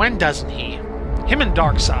plans. When doesn't he? Him and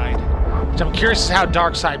Darkseid. Which I'm curious as to how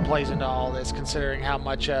Darkseid plays into all this, considering how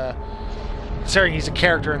much, considering he's a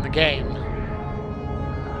character in the game.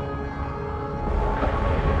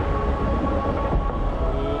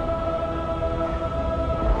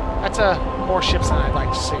 That's more ships than I'd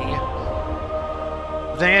like to see.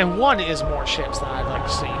 Then one is more ships than I'd like to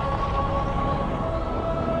see.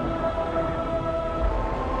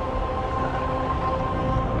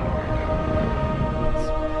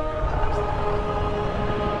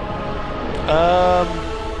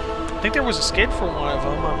 I think there was a skid for one of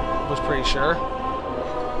them, I was pretty sure.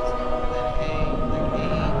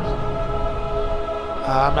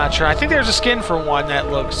 I'm not sure. I think there's a skin for one that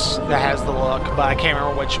has the look, but I can't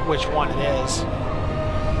remember which one it is.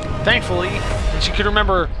 Thankfully, since you could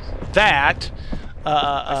remember that,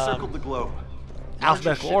 I circled the globe.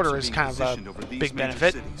 Alphabetical order is kind of a big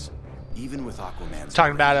benefit. Even with Aquaman's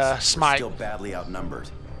talking about we're Smite. still badly outnumbered.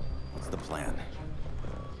 What's the plan?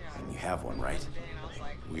 And you have one, right?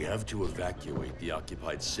 We have to evacuate the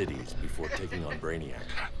occupied cities before taking on Brainiac.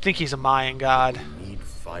 I think he's a Mayan god. We need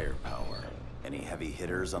firepower. Any heavy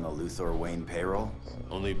hitters on the Luthor Wayne payroll?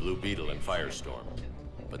 Only Blue Beetle and Firestorm.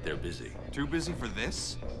 But they're busy. Too busy for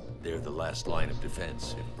this? They're the last line of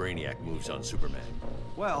defense if Brainiac moves on Superman.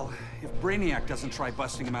 Well, if Brainiac doesn't try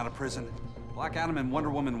busting him out of prison, Black Adam and Wonder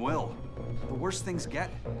Woman will. The worse things get,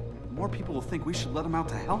 the more people will think we should let him out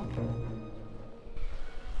to help.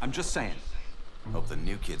 I'm just saying. Hope the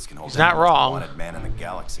new kids can hold He's not wrong. Wanted man in the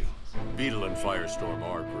galaxy. Beetle and Firestorm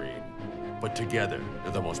are green, but together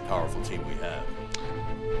they're the most powerful team we have.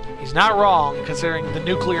 He's not wrong, considering the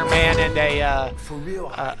nuclear man and a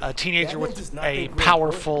teenager with a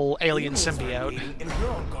powerful alien symbiote. And we're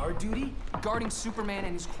on guard duty, guarding Superman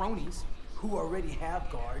and his cronies, who already have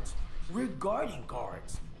guards. We're guarding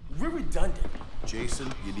guards. We're redundant.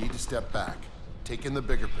 Jason, you need to step back. Take in the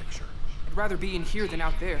bigger picture. I'd rather be in here than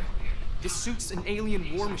out there. This suit's an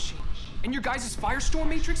alien war machine. And your guys' Firestorm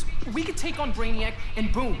Matrix, we could take on Brainiac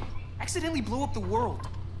and boom, accidentally blow up the world.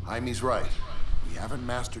 Jaime's right. We haven't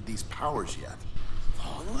mastered these powers yet.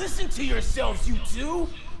 Oh, listen to yourselves, you two!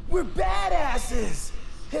 We're badasses!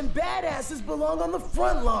 And badasses belong on the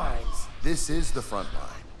front lines. This is the front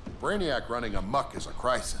line. Brainiac running amok is a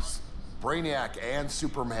crisis. Brainiac and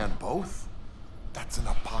Superman both? That's an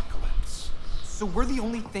apocalypse. So we're the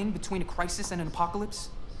only thing between a crisis and an apocalypse?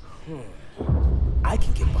 I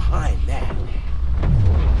can get behind that.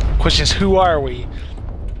 Question is, who are we?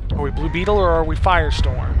 Are we Blue Beetle or are we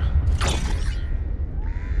Firestorm?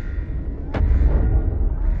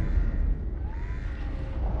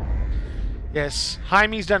 Yes,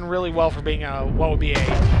 Jaime's done really well for being what would be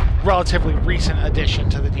a relatively recent addition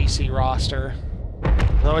to the DC roster.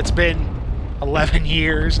 Though it's been 11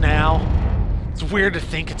 years now. It's weird to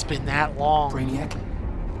think it's been that long. Brainiac?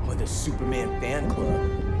 Or the Superman fan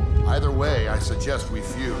club? Either way, I suggest we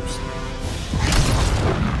fuse.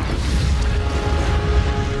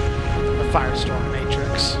 The Firestorm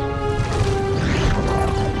Matrix.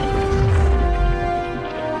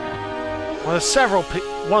 One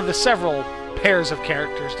of the several pairs of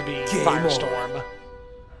characters to be Firestorm.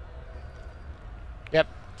 Yep,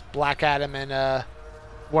 Black Adam and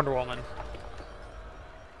Wonder Woman.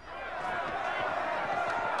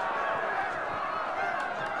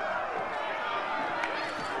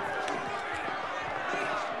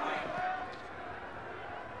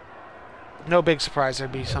 No big surprise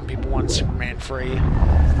there'd be some people want Superman free.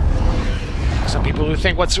 Some people who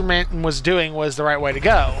think what Superman was doing was the right way to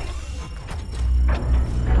go.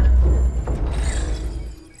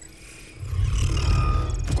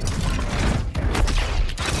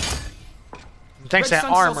 Thanks to that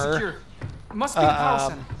armor, must be the power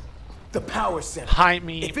center. The power center.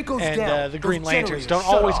 Jaime If it goes and down, the Green those Lanterns generators don't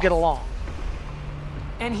shut always off. get along.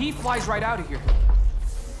 And he flies right out of here.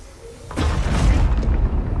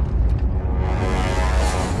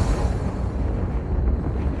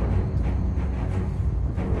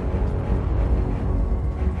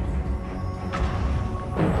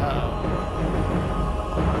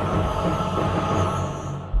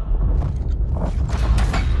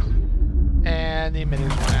 And the emitters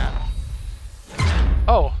went out.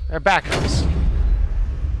 Oh, they're backups.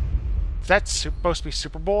 Is that supposed to be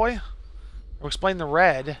Superboy? Or explain the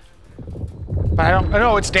red. But I don't. Oh,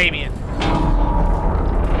 no, it's Damian.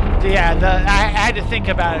 Yeah, I had to think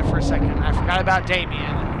about it for a second. I forgot about Damian,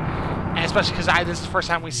 and especially because this is the first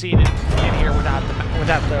time we've seen it in here without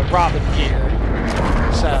the Robin gear.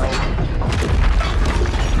 So.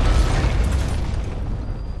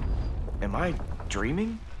 Am I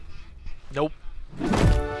dreaming? Nope.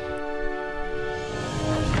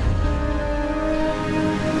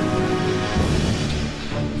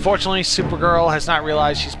 Unfortunately, Supergirl has not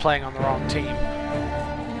realized she's playing on the wrong team.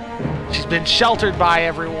 She's been sheltered by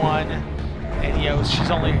everyone, and she's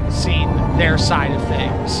only seen their side of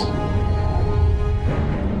things.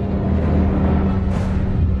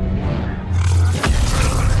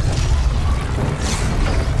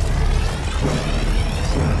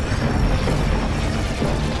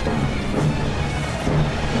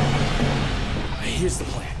 Here's the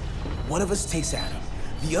plan. One of us takes Adam.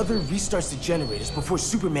 The other restarts the generators before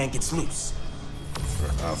Superman gets loose.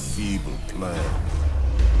 A feeble plan.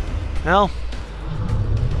 Well,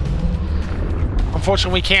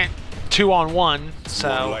 unfortunately we can't 2-on-1, so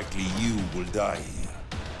More likely you will die here.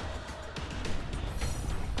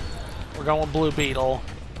 we're going Blue Beetle.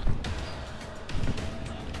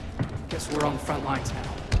 Guess we're on the front lines now.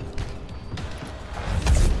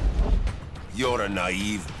 You're a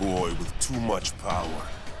naive boy with too much power.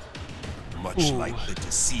 Much like the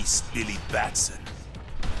deceased Billy Batson.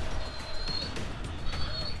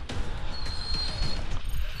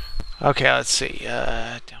 Okay, let's see.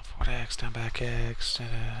 Down forward X, down back X.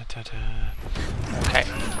 Okay.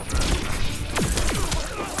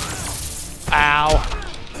 Ow.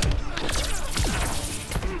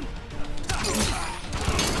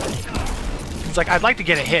 It's like I'd like to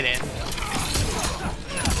get a hit in.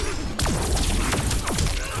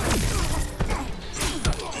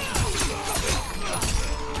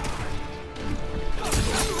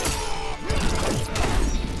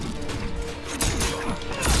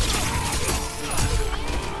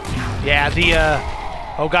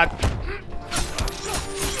 Yeah, oh god.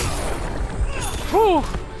 Whew.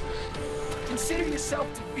 Consider yourself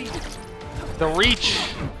defeated. The Reach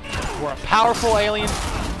were a powerful alien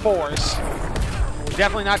force.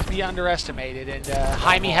 Definitely not to be underestimated, and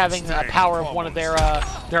Jaime having the power of one of their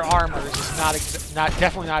armors is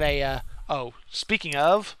definitely not a. Oh, speaking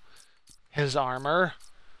of his armor,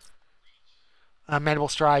 Mandible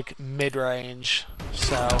Strike mid-range.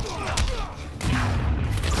 So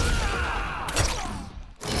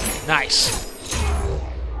nice.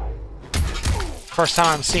 First time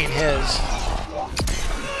I'm seeing his.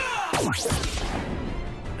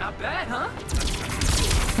 Not bad, huh?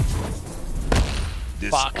 This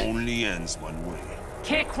Fuck. only ends one way.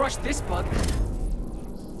 Can't crush this bug.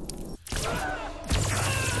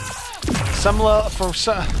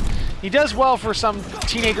 He does well for some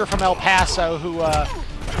teenager from El Paso who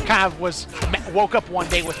kind of woke up one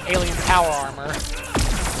day with alien power armor.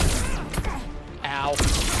 Ow.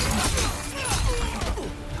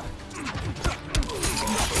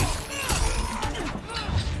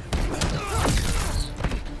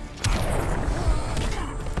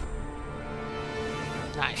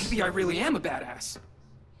 Nice. Maybe I really am a badass.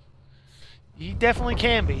 You definitely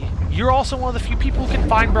can be. You're also one of the few people who can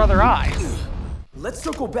find Brother Eye. Let's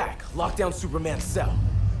circle back. Lock down Superman's cell.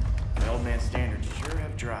 The old man's standards sure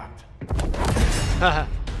have dropped.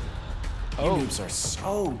 You noobs are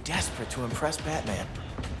so desperate to impress Batman.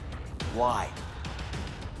 Why?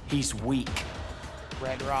 He's weak.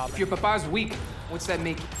 Red Robin. If your papa's weak, what's that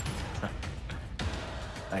make you?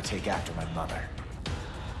 I take after my mother.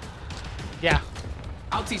 Yeah.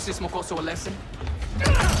 I'll teach this mocoso a lesson.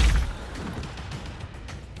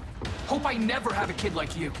 Hope I never have a kid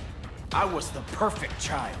like you. I was the perfect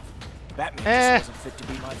child. Batman just wasn't fit to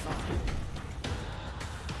be my father.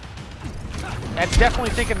 That's definitely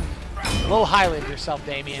thinking a little highly of yourself,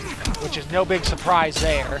 Damien, which is no big surprise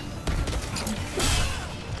there.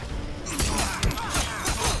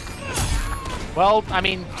 Well, I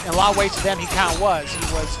mean, in a lot of ways to them, he kind of was.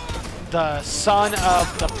 He was the son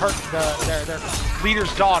of their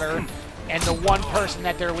leader's daughter, and the one person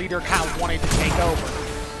that their leader kind of wanted to take over.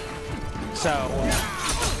 So,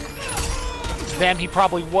 to them, he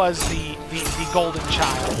probably was the golden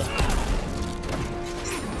child.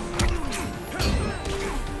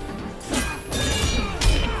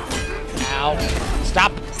 Ow.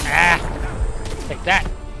 Stop. Ah. Take that.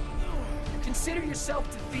 Consider yourself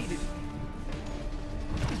defeated.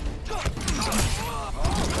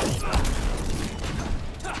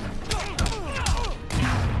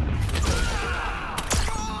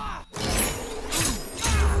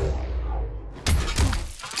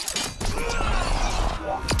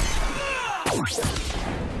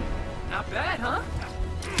 Not bad, huh?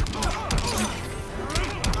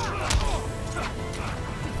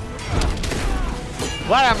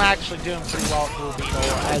 Glad I'm actually doing pretty well with Blue Beetle.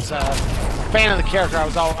 As a fan of the character, I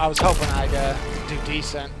was hoping I'd do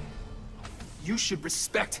decent. You should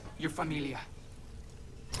respect your familia.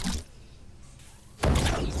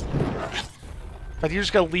 But you're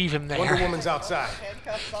just gonna leave him there. Wonder Woman's outside,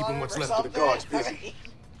 keeping what's left of the guards busy.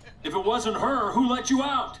 If it wasn't her, who let you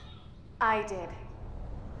out? I did.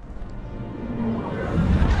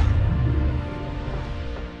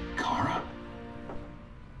 Kara?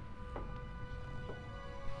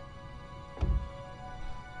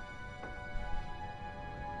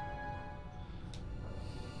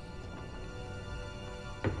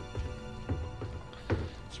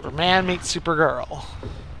 Superman meets Supergirl.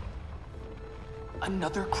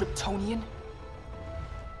 Another Kryptonian?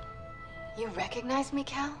 You recognize me,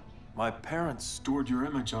 Cal? My parents stored your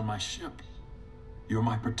image on my ship. You're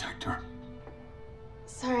my protector.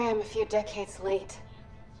 Sorry I'm a few decades late.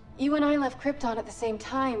 You and I left Krypton at the same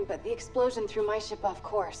time, but the explosion threw my ship off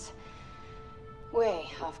course.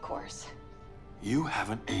 Way off course. You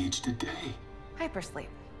haven't aged a day. Hypersleep.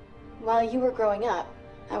 While you were growing up,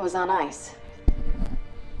 I was on ice.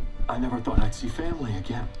 I never thought I'd see family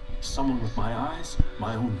again. Someone with my eyes,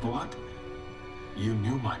 my own blood. You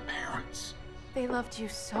knew my parents. They loved you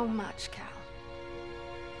so much, Cal.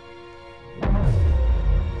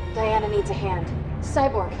 Diana needs a hand.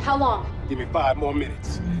 Cyborg, how long? Give me 5 more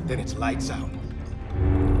minutes, then it's lights out.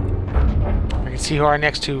 I can see who our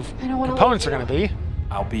next two opponents are going to be.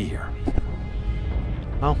 I'll be here.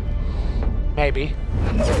 Well, maybe.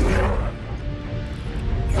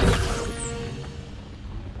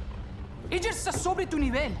 Ella está sobre tu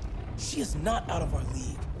nivel. She is not out of our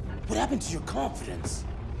league. What happened to your confidence?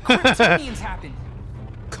 Kryptonians happen.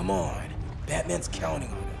 Come on. Batman's counting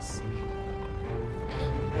on us.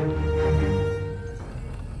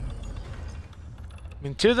 I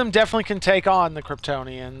mean, two of them definitely can take on the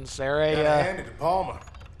Kryptonians. They're a... Gotta hand it to Palmer.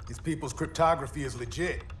 These people's cryptography is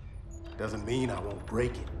legit. Doesn't mean I won't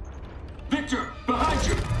break it. Victor, behind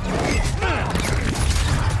you!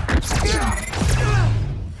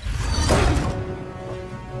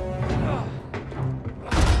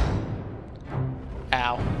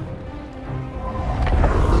 Ow.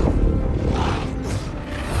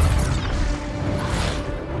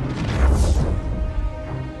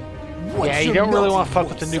 Yeah, you don't really want to fuck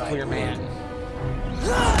with the nuclear man.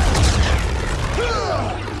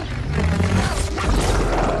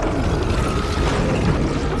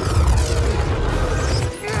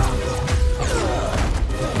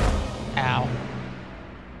 Ow.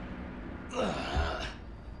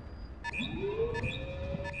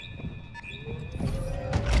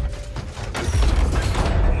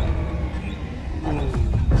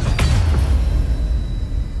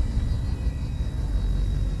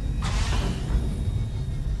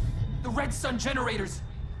 gun generators.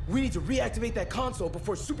 We need to reactivate that console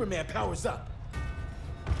before Superman powers up.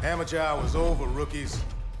 Amateur hour's over, rookies.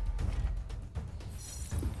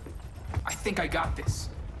 I think I got this.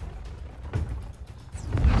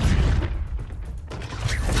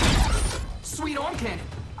 Sweet arm cannon.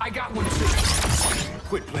 I got one too.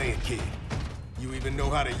 Quit playing, kid. You even know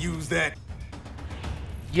how to use that?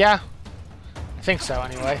 Yeah. I think so,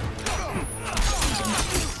 anyway.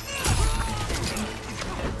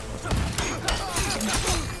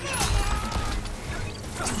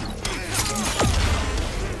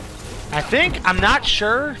 I think, I'm not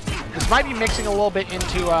sure, this might be mixing a little bit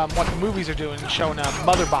into what the movies are doing, showing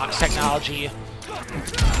mother box technology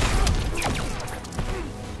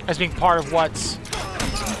as being part of what's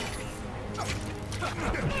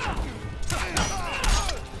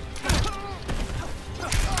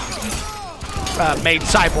made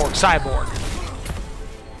Cyborg.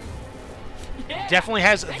 Definitely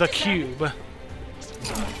has the cube.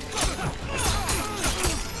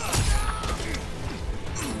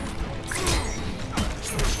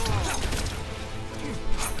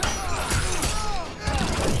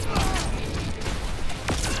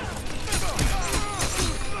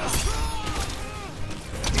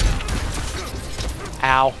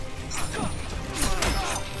 Ow.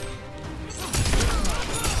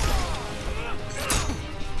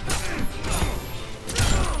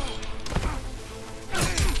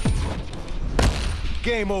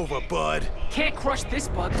 Game over, bud. Can't crush this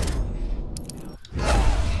bug.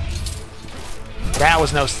 That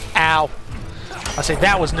was no... Ow. I say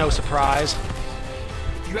that was no surprise.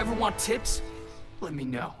 If you ever want tips, let me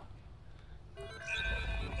know.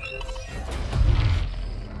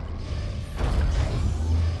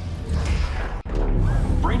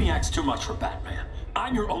 Brainiac's too much for Batman.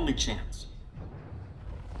 I'm your only chance.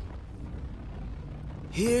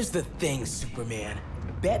 Here's the thing, Superman.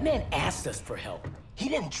 Batman asked us for help. He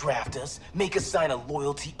didn't draft us, make us sign a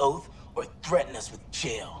loyalty oath, or threaten us with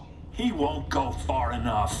jail. He won't go far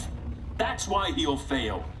enough. That's why he'll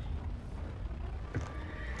fail.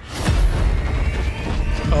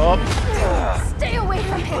 Oh. Stay away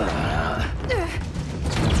from him!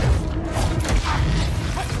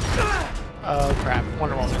 Oh crap,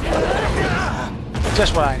 Wonder Woman.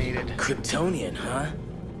 Just what I needed. Kryptonian, huh?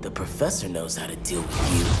 The professor knows how to deal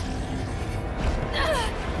with you.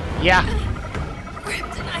 Yeah.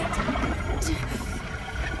 Kryptonite.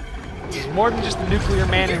 He's more than just the nuclear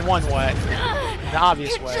man in one way. In the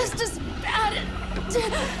obvious way. You're just as bad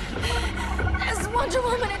as Wonder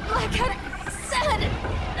Woman and Black Cat said.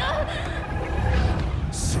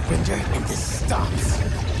 Surrender and this stops.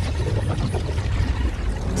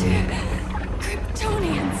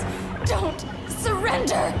 Kryptonians, don't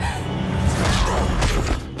surrender!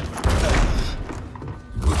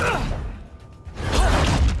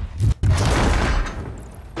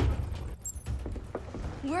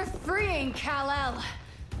 We're freeing Kal-El,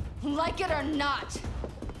 like it or not.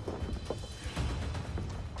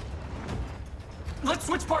 Let's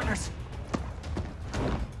switch partners.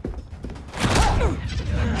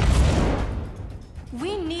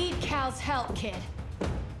 We need Cal's help, kid.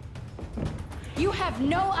 You have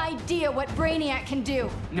no idea what Brainiac can do.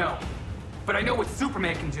 No, but I know what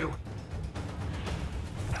Superman can do.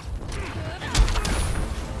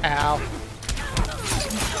 Ow.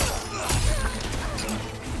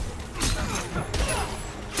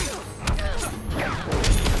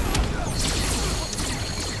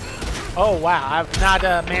 Oh wow, I've not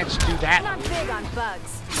managed to do that. I'm not big on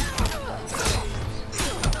bugs.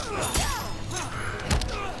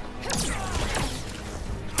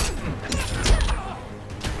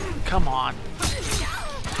 Come on.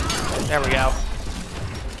 There we go.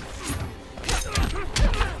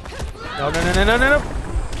 No.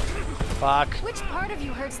 Fuck. Which part of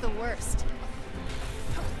you hurts the worst?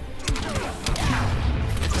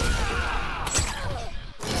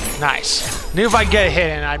 Nice. Knew if I get a hit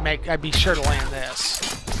in, I'd be sure to land this.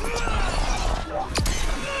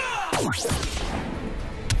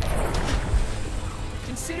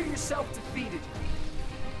 Consider yourself defeated.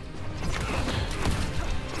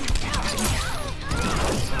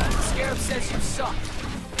 Scarab says you suck.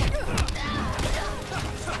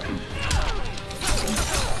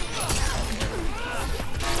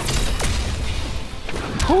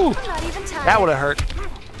 Whew. That would have hurt.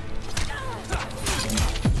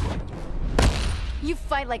 You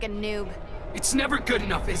fight like a noob. It's never good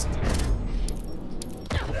enough, is it?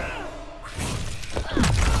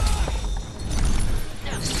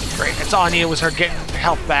 Great. That's all I needed was her getting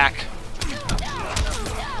health back.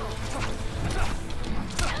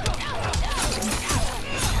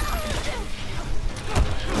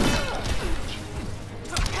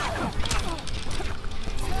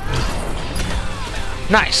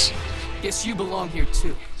 Nice. Guess you belong here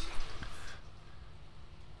too.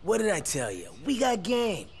 What did I tell you? We got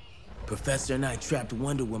game. Professor and I trapped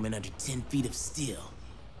Wonder Woman under 10 feet of steel.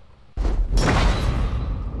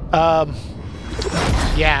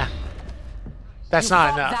 Yeah. That's You not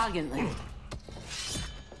fought enough. valiantly.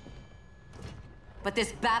 But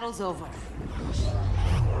this battle's over.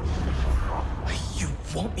 You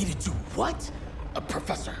want me to do what?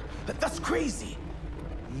 Professor, that's crazy.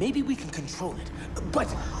 Maybe we can control it, but...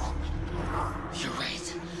 You're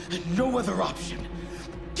right. No other option.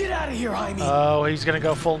 Get out of here, Jaime! Oh, he's gonna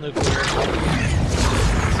go full nuclear.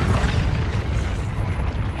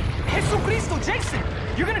 Jesucristo, Jason!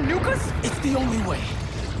 You're gonna nuke us? It's the only way.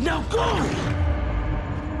 Now go!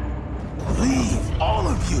 Leave, all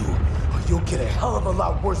of you, or you'll get a hell of a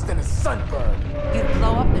lot worse than a sunburn. You'd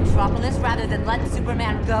blow up Metropolis rather than let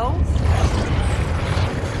Superman go?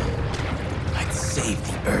 I'd save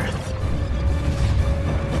the Earth.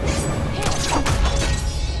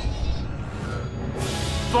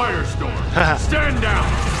 Firestorm, stand down!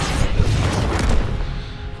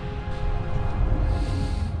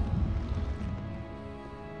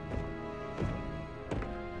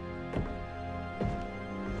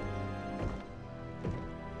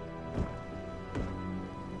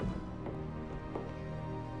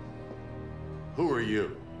 Who are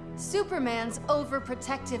you? Superman's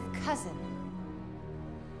overprotective cousin.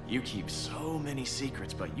 You keep so many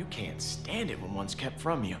secrets, but you can't stand it when one's kept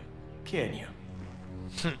from you, can you?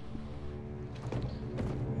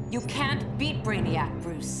 You can't beat Brainiac,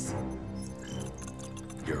 Bruce.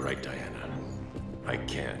 You're right, Diana. I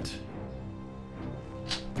can't.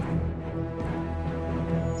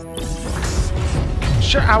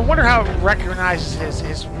 Sure, I wonder how it recognizes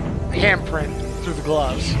his handprint through the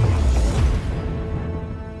gloves.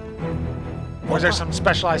 Or is there some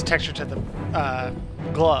specialized texture to the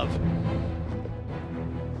glove?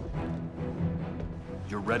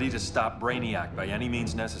 You're ready to stop Brainiac by any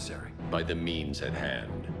means necessary. By the means at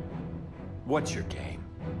hand. What's your game?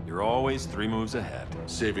 You're always 3 moves ahead.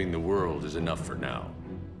 Saving the world is enough for now.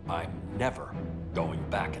 I'm never going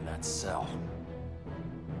back in that cell.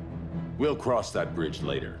 We'll cross that bridge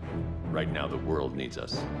later. Right now, the world needs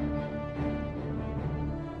us.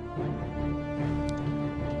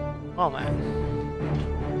 Oh, man.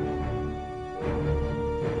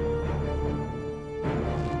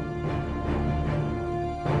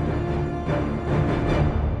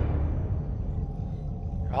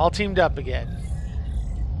 All teamed up again.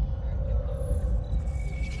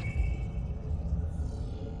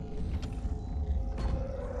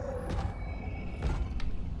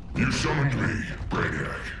 You summoned me,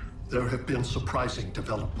 Brainiac. There have been surprising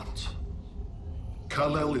developments.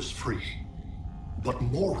 Kal-El is free, but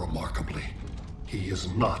more remarkably, he is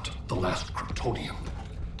not the last Kryptonian.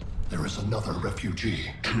 There is another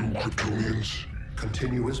refugee. 2 Kryptonians?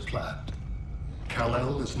 Continue as planned.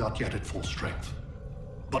 Kal-El is not yet at full strength.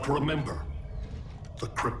 But remember, the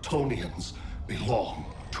Kryptonians belong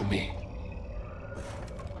to me.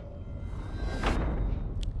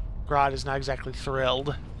 Grodd is not exactly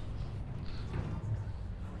thrilled.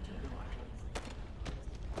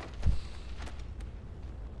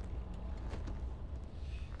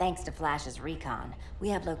 Thanks to Flash's recon, we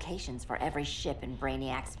have locations for every ship in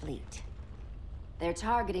Brainiac's fleet. They're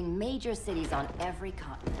targeting major cities on every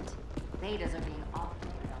continent. Betas are being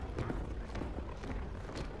offloaded on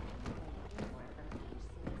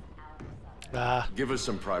the Give us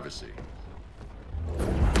some privacy.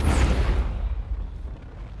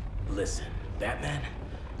 Listen, Batman,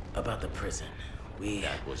 about the prison,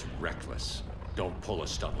 That was reckless. Don't pull a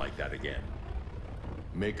stunt like that again.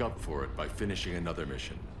 Make up for it by finishing another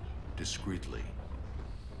mission. Discreetly.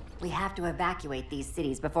 We have to evacuate these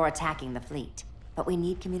cities before attacking the fleet. But we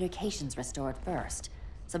need communications restored first.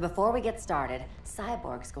 So before we get started,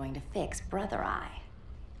 Cyborg's going to fix Brother Eye.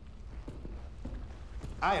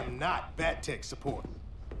 I am not Bat Tech support.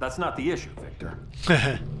 That's not the issue, Victor.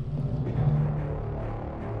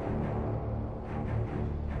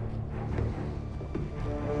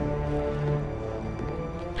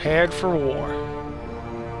 Prepared for war.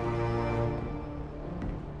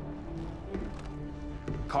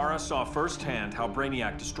 Kara saw firsthand how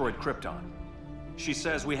Brainiac destroyed Krypton. She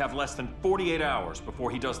says we have less than 48 hours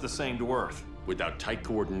before he does the same to Earth. Without tight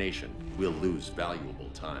coordination, we'll lose valuable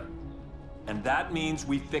time. And that means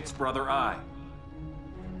we fix Brother Eye.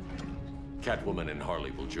 Catwoman and Harley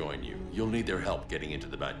will join you. You'll need their help getting into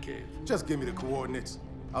the Batcave. Just give me the coordinates.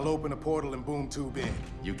 I'll open a portal and boom tube in.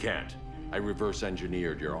 You can't. I reverse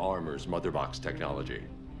engineered your armor's motherbox technology.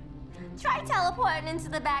 Try teleporting into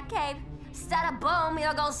the Batcave. Instead of boom,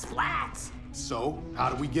 you'll go splat. So, how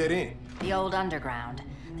do we get in? The old underground.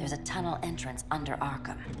 There's a tunnel entrance under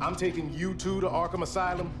Arkham. I'm taking you two to Arkham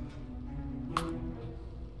Asylum.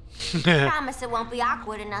 Promise it won't be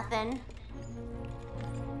awkward or nothing.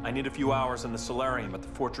 I need a few hours in the solarium at the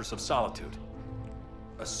Fortress of Solitude.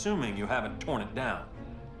 Assuming you haven't torn it down.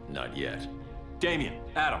 Not yet. Damien,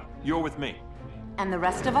 Adam, you're with me. And the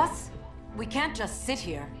rest of us? We can't just sit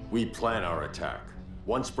here. We plan our attack.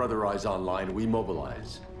 Once Brother Eye's online, we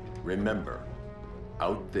mobilize. Remember,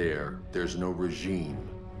 out there's no regime.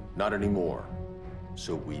 Not anymore.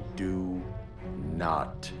 So we do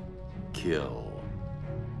not kill.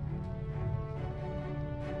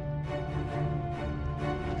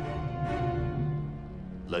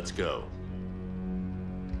 Let's go.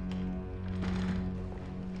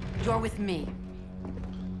 You're with me.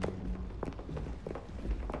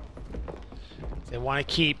 They want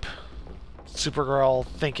to keep Supergirl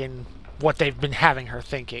thinking what they've been having her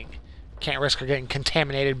thinking. Can't risk her getting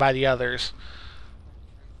contaminated by the others.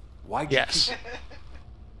 Why? Yes.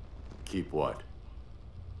 Keep what?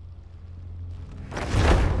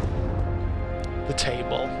 The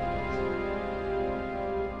table.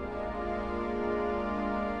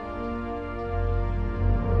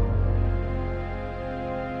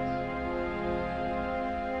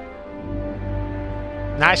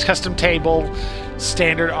 Nice custom table,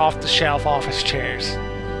 standard off-the-shelf office chairs.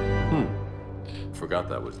 Forgot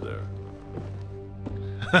that was there.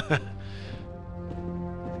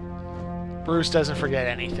 Bruce doesn't forget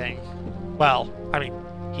anything. Well, I mean,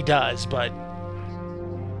 he does, but...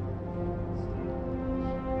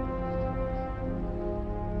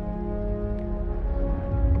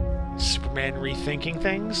 Superman rethinking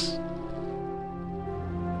things?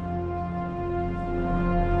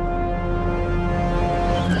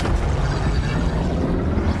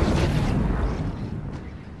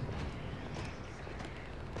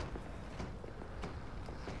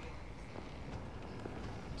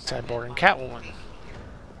 Cyborg and Catwoman.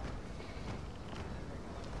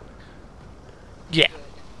 Yeah,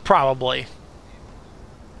 probably.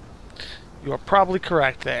 You are probably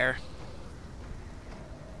correct there.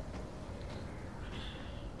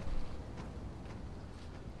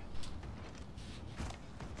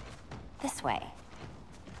 This way.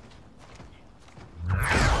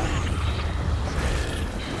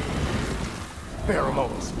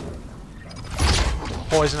 Pheromones.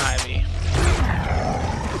 Poison Ivy.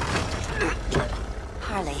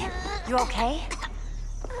 Harley, you okay?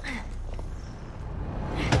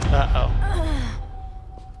 Uh-oh.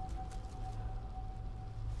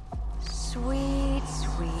 Sweet,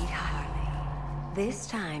 sweet Harley. This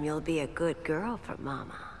time you'll be a good girl for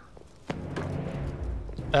Mama.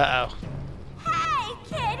 Uh-oh. Hey,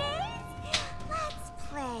 kiddies! Let's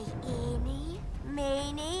play eeny,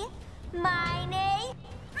 meeny, miny,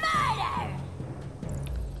 murder!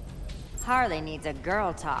 Harley needs a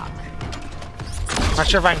girl talk. Not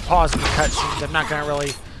sure if I can pause the cutscenes. I'm not going to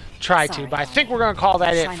really try to, but I think we're going to call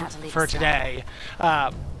that it for today.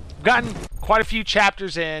 Gotten quite a few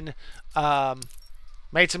chapters in.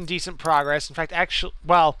 Made some decent progress. In fact, actually,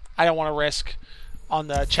 well, I don't want to risk on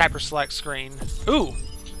the chapter select screen. Ooh!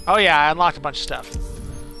 Oh yeah, I unlocked a bunch of stuff.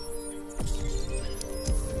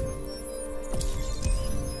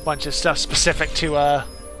 Bunch of stuff specific to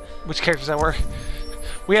which characters I were.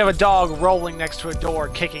 We have a dog rolling next to a door,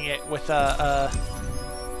 kicking it with to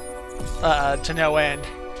no end.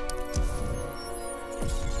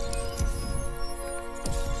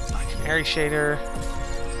 Canary shader.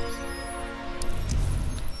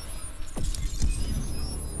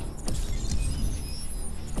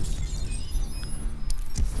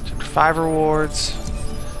 Took 5 rewards.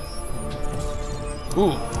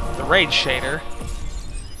 Ooh, the Rage shader.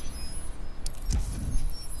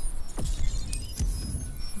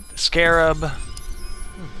 The Scarab.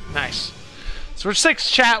 Nice. So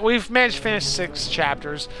we've managed to finish 6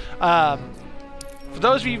 chapters. For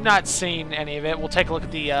those of you who've not seen any of it, we'll take a look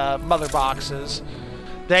at the mother boxes.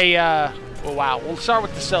 They, oh wow, we'll start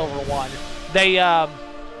with the silver one. They,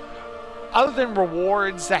 other than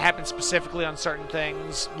rewards that happen specifically on certain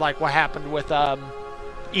things, like what happened with the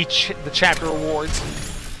chapter rewards,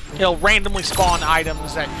 it'll randomly spawn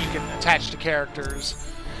items that you can attach to characters.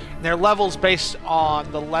 And their levels based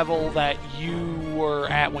on the level that you were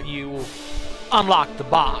at when you unlocked the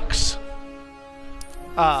box.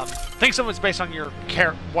 I think some of it's based on your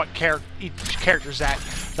each character's at.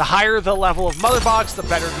 The higher the level of mother box, the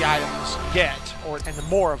better the items get, and the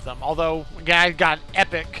more of them. Although, again, I got an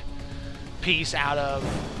epic piece out of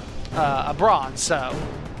a bronze, so.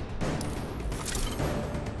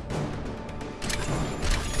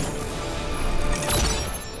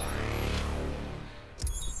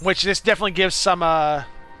 which this definitely gives some kind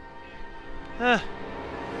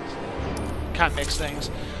of mixed things.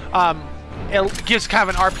 It gives kind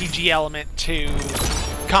of an RPG element to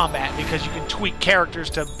combat because you can tweak characters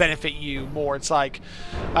to benefit you more. It's like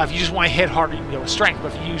if you just want to hit harder, you can go with strength,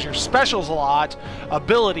 but if you use your specials a lot,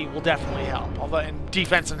 ability will definitely help. Although in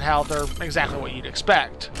defense and health are exactly what you'd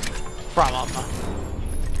expect from them.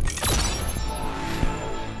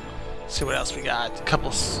 Let's see what else we got. A couple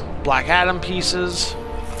of Black Adam pieces,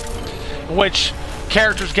 which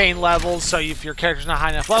characters gain levels, so if your character's not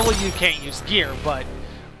high enough level, you can't use gear, but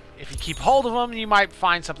if you keep hold of them, you might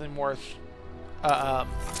find something worth that'll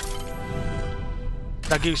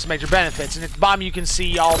give you some major benefits. And at the bottom you can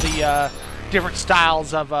see all the different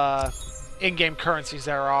styles of in-game currencies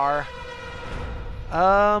there are.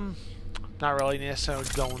 Not really necessarily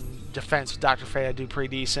going defense with Dr. Fate. I do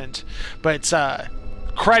pretty decent, but it's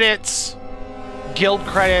credits, guild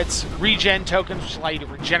credits, regen tokens, which allow you to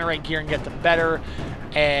regenerate gear and get them better,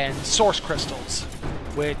 and source crystals,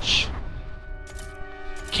 which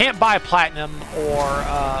can't buy platinum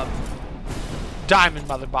or diamond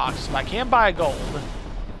mother boxes, but I can buy a gold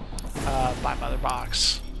by mother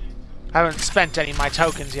box. I haven't spent any of my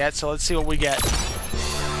tokens yet, so let's see what we get.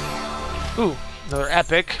 Ooh, another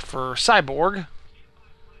epic for Cyborg.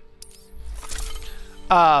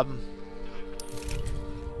 But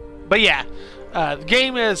yeah, the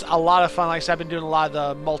game is a lot of fun. Like I said, I've been doing a lot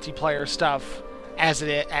of the multiplayer stuff at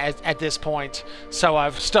this point, so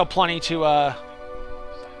I've still plenty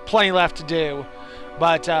left to do.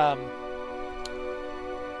 But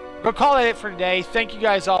we'll call that it for today. Thank you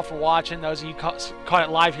guys all for watching. Those of you caught it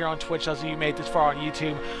live here on Twitch, those of you who made it this far on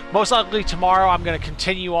YouTube. Most likely tomorrow I'm going to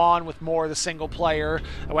continue on with more of the single player.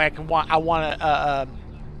 That way I want to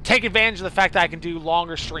take advantage of the fact that I can do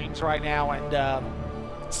longer streams right now, and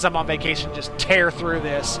since I'm on vacation, just tear through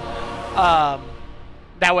this. That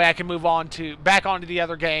way I can move on back onto the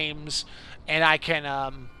other games, and I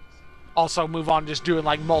can also move on just doing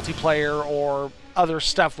like multiplayer or other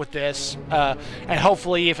stuff with this, and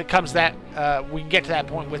hopefully if it comes that we can get to that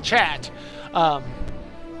point with chat.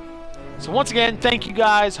 So once again, thank you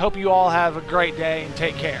guys. Hope you all have a great day and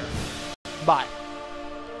take care. Bye.